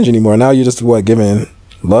revenge anymore. Now you're just giving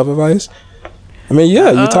love advice?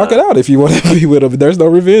 You talk it out if you want to be with them. There's no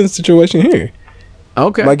revenge situation here.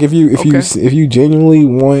 Okay. Like if you genuinely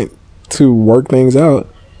want to work things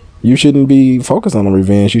out, you shouldn't be focused on the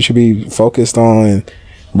revenge. You should be focused on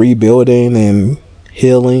rebuilding and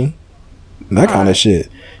healing, that kind of shit.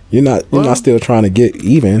 You're not still trying to get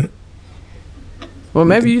even. Well,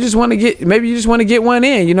 maybe you just want to get one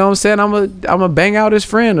in. You know what I'm saying? I'm a bang out his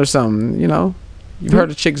friend or something. You've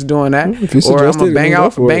heard of chicks doing that. Or I'm gonna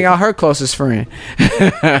bang out her closest friend.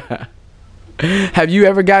 Have you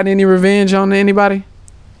ever gotten any revenge on anybody?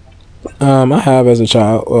 I have as a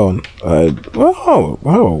child. How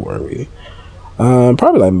old were we?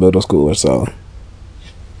 Probably like middle school or so.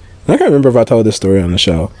 I can't remember if I told this story on the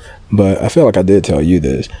show, but I feel like I did tell you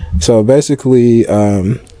this. So basically,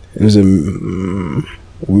 it was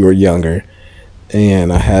we were younger,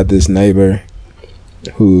 and I had this neighbor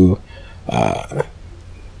who, I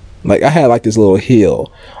had like this little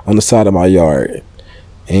hill on the side of my yard,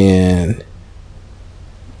 and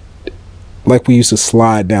like we used to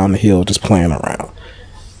slide down the hill just playing around,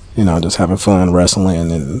 just having fun,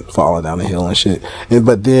 wrestling and falling down the hill and shit.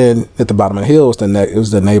 But then at the bottom of the hill was the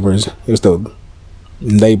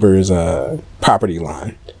neighbor's property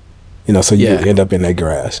line, so you end up in their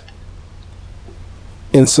grass.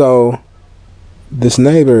 And so this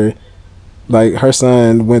neighbor, like her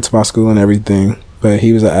son went to my school and everything, but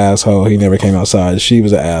he was an asshole. He never came outside. She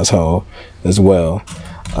was an asshole as well.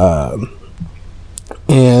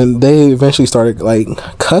 And they eventually started like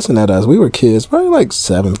cussing at us. We were kids, probably like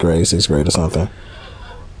 7th grade, 6th grade or something.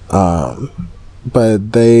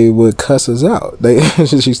 But they would cuss us out.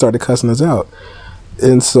 She started cussing us out.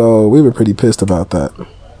 And so we were pretty pissed about that.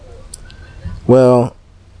 Well,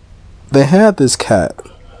 they had this cat.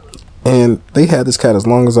 And they had this cat as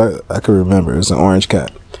long as I could remember. It was an orange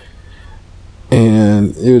cat.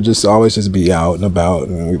 And it would just always just be out and about,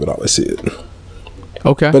 and we would always see it.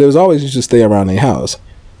 Okay. But it was always just stay around their house.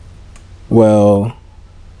 Well,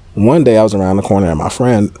 one day I was around the corner at my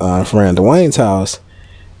friend Dwayne's house,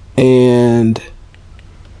 and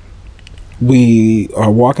we are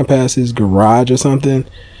walking past his garage or something,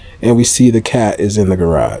 and we see the cat is in the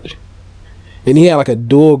garage. And he had like a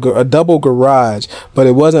double garage, but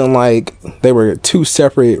it wasn't like they were 2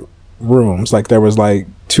 separate rooms. Like there was like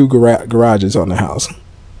 2 garages on the house.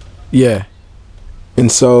 Yeah.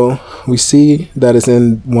 And so we see that it's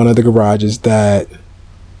in one of the garages that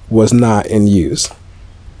was not in use.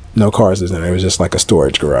 No cars was in there. It was just like a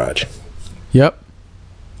storage garage. Yep.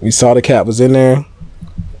 We saw the cat was in there,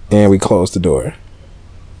 and we closed the door.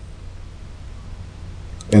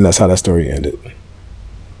 And that's how that story ended.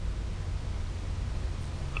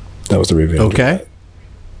 That was the review. Okay.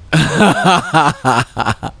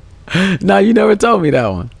 No, you never told me that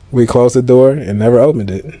one. We closed the door and never opened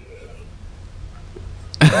it.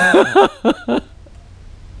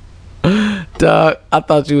 Dog, I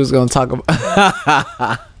thought you was gonna talk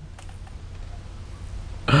about.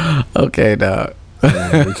 Okay, dog.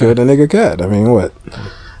 We killed a nigga cat. I mean, what?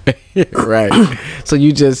 Right. So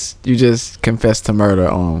you just confessed to murder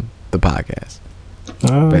on the podcast,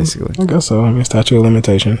 basically. I guess so. I mean, statute of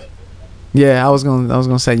limitation. Yeah, I was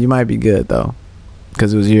gonna say you might be good though,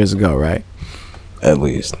 because it was years ago, right? At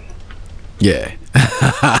least. Yeah.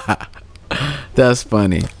 That's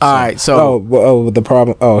funny. All right, so the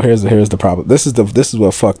problem. Oh, here's the problem. This is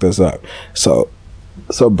what fucked us up. So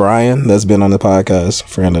Brian, that's been on the podcast,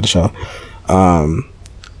 friend of the show,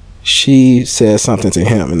 she said something to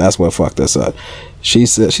him, and that's what fucked us up. She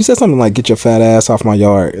said something like, "Get your fat ass off my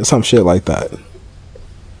yard," or some shit like that.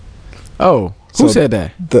 Oh, who said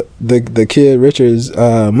that? The kid Richard's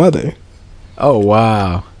mother. Oh,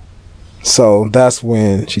 wow. So that's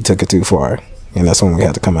when she took it too far, and that's when we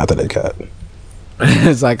had to come after that cat.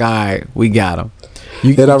 It's like, all right, we got him. I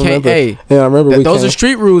remember those are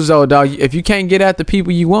street rules, though, dog. If you can't get at the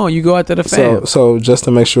people you want, you go after the fam. So just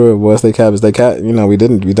to make sure it was their cat, it was their cat. You know, we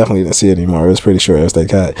definitely didn't see it anymore. It was pretty sure it was their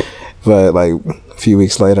cat. But like a few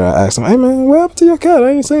weeks later, I asked him, "Hey man, what happened to your cat?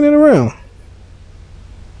 I ain't seen it around."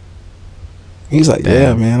 He's like, "Damn.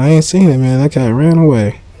 Yeah, man, I ain't seen it, man. That cat ran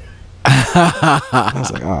away." I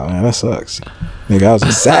was like, "Oh man, that sucks, nigga. I was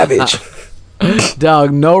a savage."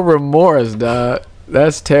 Dog, no remorse, dog.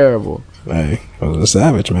 That's terrible. Hey, I was a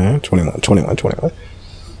savage, man. 21.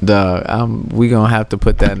 Dog, we gonna have to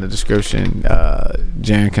put that in the description.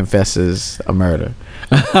 Jaren confesses a murder.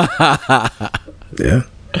 Yeah.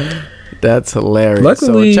 That's hilarious.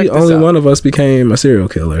 Luckily, so only one of us became a serial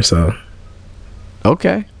killer, so.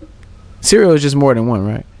 Okay. Serial is just more than one,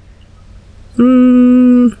 right?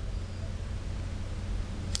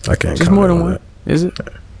 I can't. Just more than one? That. Is it?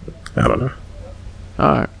 I don't know.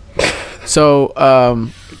 All right. So,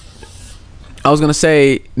 I was gonna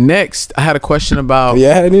say next. I had a question about.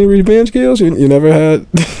 Yeah, had any revenge kills? You never had?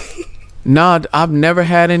 No, I've never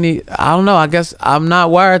had any. I don't know. I guess I'm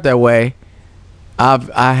not wired that way.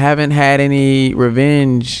 I haven't had any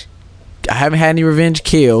revenge. I haven't had any revenge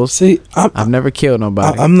kills. See, I've never killed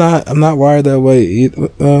nobody. I'm not wired that way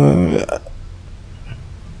either.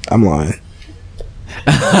 I'm lying.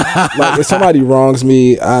 Like if somebody wrongs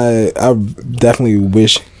me, I definitely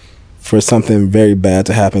wish for something very bad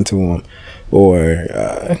to happen to them, or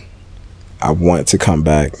I want to come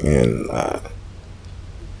back and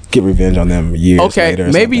get revenge on them years later.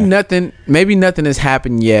 Okay, maybe nothing has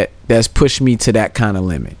happened yet that's pushed me to that kind of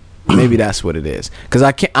limit. Maybe that's what it is. Because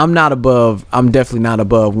I'm definitely not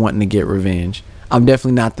above wanting to get revenge. I'm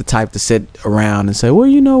definitely not the type to sit around and say, well,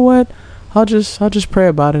 you know what? I'll just pray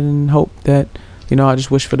about it and hope that, I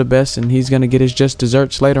just wish for the best and he's gonna get his just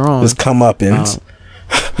desserts later on. Just come up and.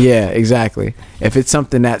 Yeah, exactly. If it's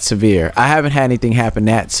something that severe, I haven't had anything happen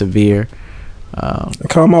that severe. I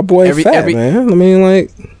call my boy fat, man. I mean,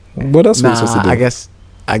 like, what else are we supposed to do? I guess.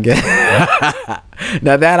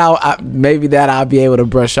 Now that I'll be able to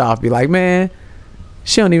brush off. Be like, man,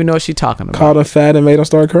 she don't even know what she's talking about. Called her fat and made her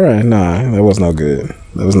start crying. Nah, that was no good.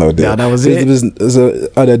 That was no deal. Yeah, that was it. It was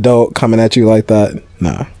an adult coming at you like that.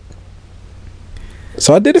 Nah.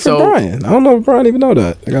 So I did it for Brian. I don't know if Brian even know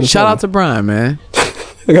that. Shout out to Brian, man.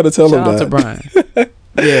 I gotta tell him that. Shout out to Brian.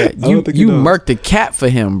 Yeah, you murked the cat for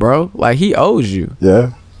him, bro. Like, he owes you.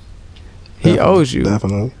 Yeah, he owes you.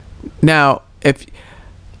 Definitely. Now,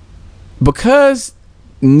 because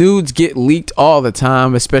nudes get leaked all the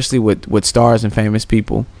time, especially with stars and famous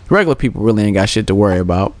people, regular people really ain't got shit to worry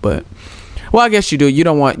about. But well, I guess you do. You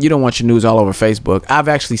don't want your nudes all over Facebook. I've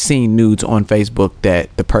actually seen nudes on Facebook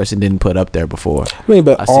that the person didn't put up there before. I mean,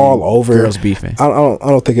 but all over, girls beefing. I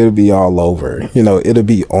don't think it'll be all over. You know, it'll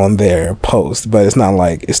be on their post, but it's not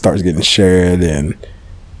like it starts getting shared and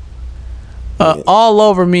all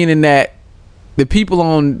over, meaning that the people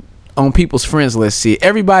on people's friends list see it.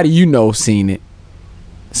 Everybody you know seen it.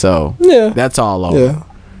 So yeah, that's all over. Yeah.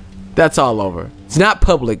 That's all over. It's not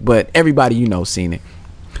public, but everybody you know seen it.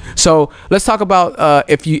 So let's talk about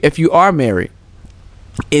if you are married,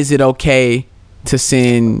 is it okay to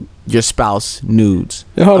send your spouse nudes?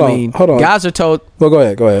 Yeah, hold on. Guys are told. Well, go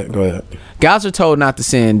ahead. Guys are told not to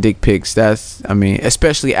send dick pics.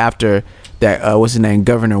 Especially after that. What's his name?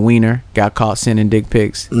 Governor Weiner got caught sending dick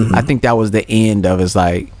pics. Mm-hmm. I think that was the end of his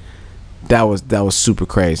like. That was super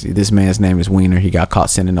crazy. This man's name is Weiner. He got caught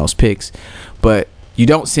sending those pics, but you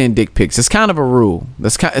don't send dick pics. It's kind of a rule.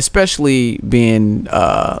 Especially being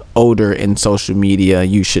older in social media,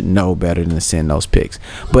 you should know better than to send those pics.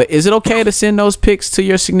 But is it okay to send those pics to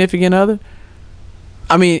your significant other?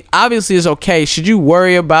 I mean, obviously it's okay. Should you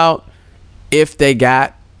worry about if they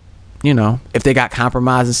got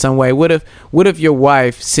compromised in some way? What if your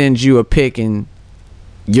wife sends you a pic and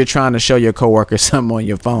you're trying to show your coworker something on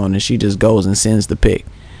your phone and she just goes and sends the pic?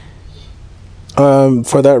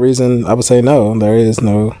 For that reason, I would say no. There is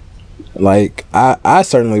no, like, I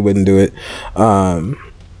certainly wouldn't do it. I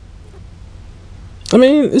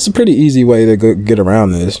mean, it's a pretty easy way to get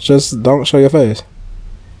around this. Just don't show your face.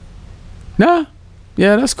 Nah,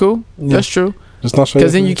 yeah, that's cool. Yeah. That's true. Just don't show your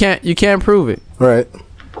face. Because then you can't prove it. Right.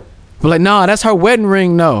 But like, nah, that's her wedding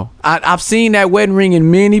ring. No, I've seen that wedding ring in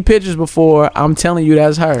many pictures before. I'm telling you,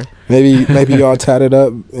 that's her. Maybe y'all tatted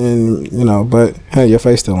up and but hey, your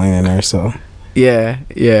face still ain't in there, so. Yeah,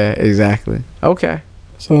 exactly. Okay.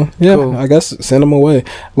 So yeah, cool. I guess send them away.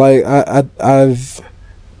 Like I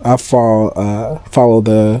follow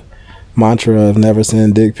the mantra of never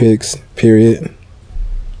send dick pics. Period.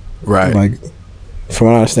 Right. Like, from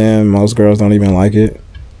what I understand, most girls don't even like it.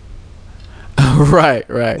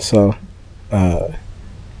 Right. So,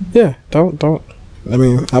 yeah, don't. I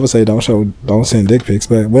mean, I would say don't send dick pics,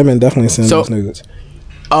 but women definitely send those nudes.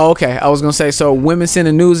 Oh, okay. I was gonna say, so women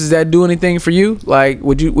sending nudes, does that do anything for you? Like,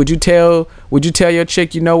 would you tell your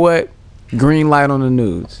chick, you know what, green light on the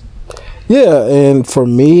nudes? Yeah, and for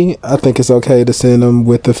me, I think it's okay to send them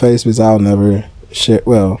with the face because I'll never share.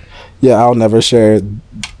 Well, yeah, I'll never share it,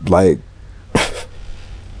 like.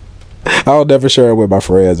 I'll never share it with my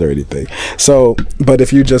friends or anything. So, but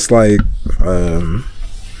if you just like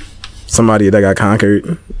somebody that got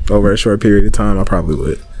conquered over a short period of time, I probably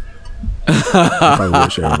would. I probably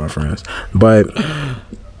would share it with my friends. But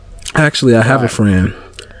actually, I have a friend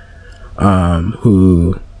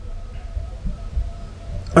who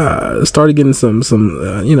started getting some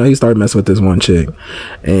he started messing with this one chick,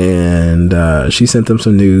 and she sent him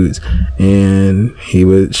some nudes, and he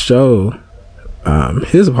would show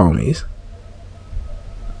his homies,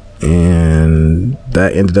 and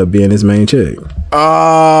that ended up being his main chick.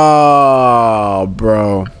 Oh,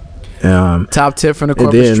 bro. Top tip from the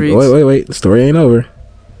corporate streets. Wait, the story ain't over.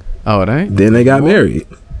 Oh, it ain't? Then they got married.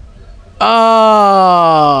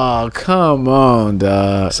 Oh, come on,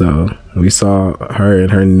 dog. So we saw her in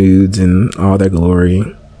her nudes and all that glory,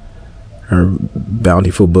 her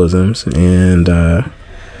bountiful bosoms, and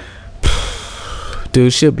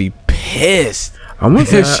dude, she'll be pissed.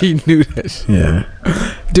 Almost if she knew that shit. Yeah.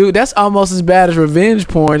 Dude, that's almost as bad as revenge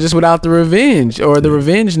porn, just without the revenge, or the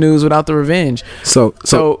revenge news without the revenge. So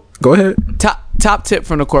go ahead. Top tip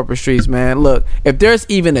from the corporate streets, man. Look, if there's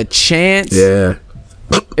even a chance,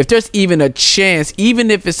 if there's even a chance,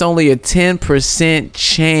 even if it's only a 10%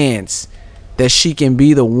 chance that she can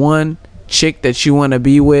be the one chick that you want to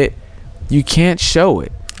be with, you can't show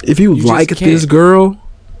it. If you like this girl,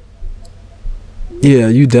 yeah,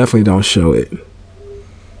 you definitely don't show it.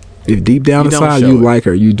 If deep down inside you like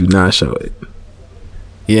her, you do not show it.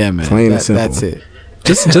 Yeah, man. Plain and simple. That's it.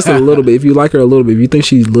 Just a little bit. If you like her a little bit, if you think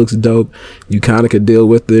she looks dope, you kind of could deal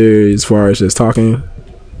with her as far as just talking,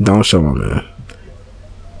 don't show her, man.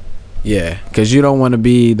 Yeah, because you don't want to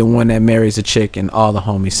be the one that marries a chick and all the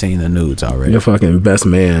homies seen the nudes already. Your fucking best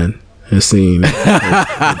man has seen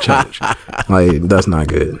the church. Like, that's not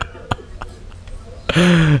good.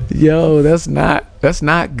 Yo, that's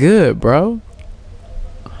not good, bro.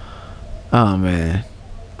 Oh, man.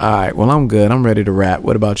 All right, well, I'm good. I'm ready to wrap.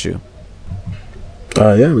 What about you?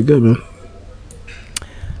 Yeah, we good, man.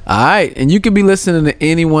 All right, and you could be listening to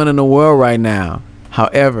anyone in the world right now.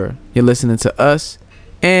 However, you're listening to us,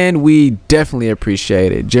 and we definitely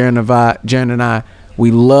appreciate it. Jaren and I,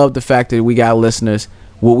 we love the fact that we got listeners.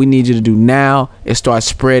 What we need you to do now is start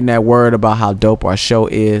spreading that word about how dope our show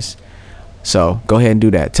is. So go ahead and do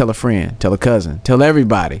that. Tell a friend, tell a cousin, tell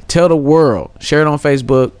everybody, tell the world. Share it on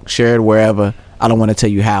Facebook, share it wherever. I don't want to tell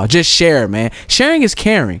you how. Just share it, man. Sharing is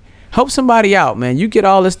caring. Help somebody out, man. You get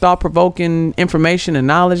all this thought-provoking information and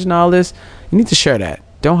knowledge and all this. You need to share that.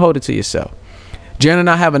 Don't hold it to yourself. Jen and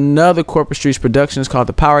I have another Corporate Streets production. It's called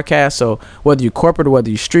the Powercast. So whether you're corporate or whether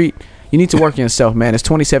you're street, you need to work on yourself, man. It's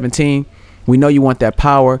 2017. We know you want that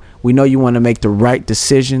power. We know you want to make the right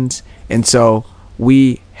decisions. And so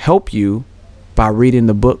we help you by reading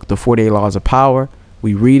the book, The 48 Laws of Power.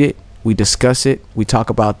 We read it. We discuss it. We talk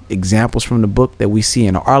about examples from the book that we see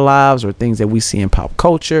in our lives or things that we see in pop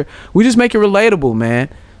culture. We just make it relatable, man.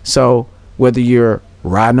 So whether you're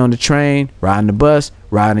riding on the train, riding the bus,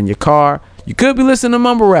 riding in your car, you could be listening to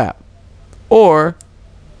mumble rap, or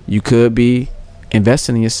you could be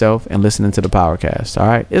investing in yourself and listening to the Powercast. All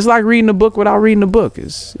right, it's like reading a book without reading a book.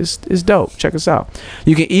 It's dope. Check us out.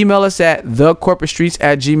 You can email us at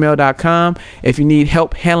thecorporatestreets@gmail.com. If you need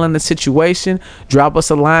help handling the situation, drop us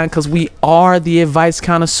a line, because we are the advice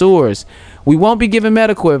connoisseurs. We won't be giving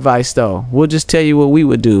medical advice, though. We'll just tell you what we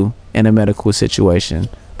would do in a medical situation,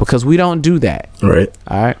 because we don't do that. Right.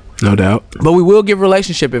 All right, no doubt. But we will give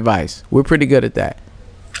relationship advice. We're pretty good at that.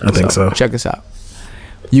 I think so. Check us out.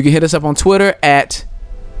 You can hit us up on Twitter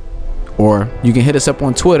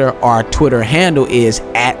Our Twitter handle is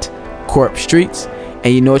 @CorpStreets.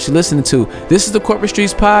 And you know what you're listening to. This is the Corporate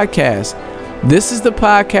Streets Podcast. This is the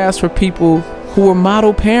podcast for people who are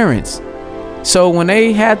model parents. So when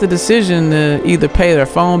they had the decision to either pay their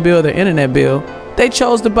phone bill or their internet bill, they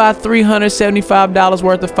chose to buy $375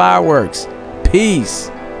 worth of fireworks. Peace.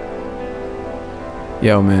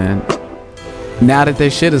 Yo, man. Now that their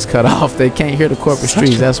shit is cut off, they can't hear the Corporate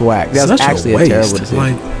Streets. That's whack. That's actually a terrible decision.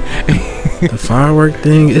 Like, the firework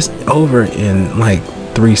thing is over in like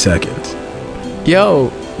 3 seconds.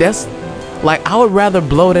 Yo, that's like, I would rather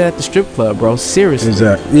blow that at the strip club, bro. Seriously.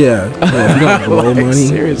 Exactly. Yeah. If you don't blow Like, money,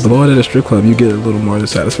 seriously. blow it at a strip club, you get a little more of the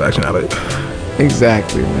satisfaction out of it.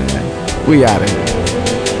 Exactly, man. We out of here.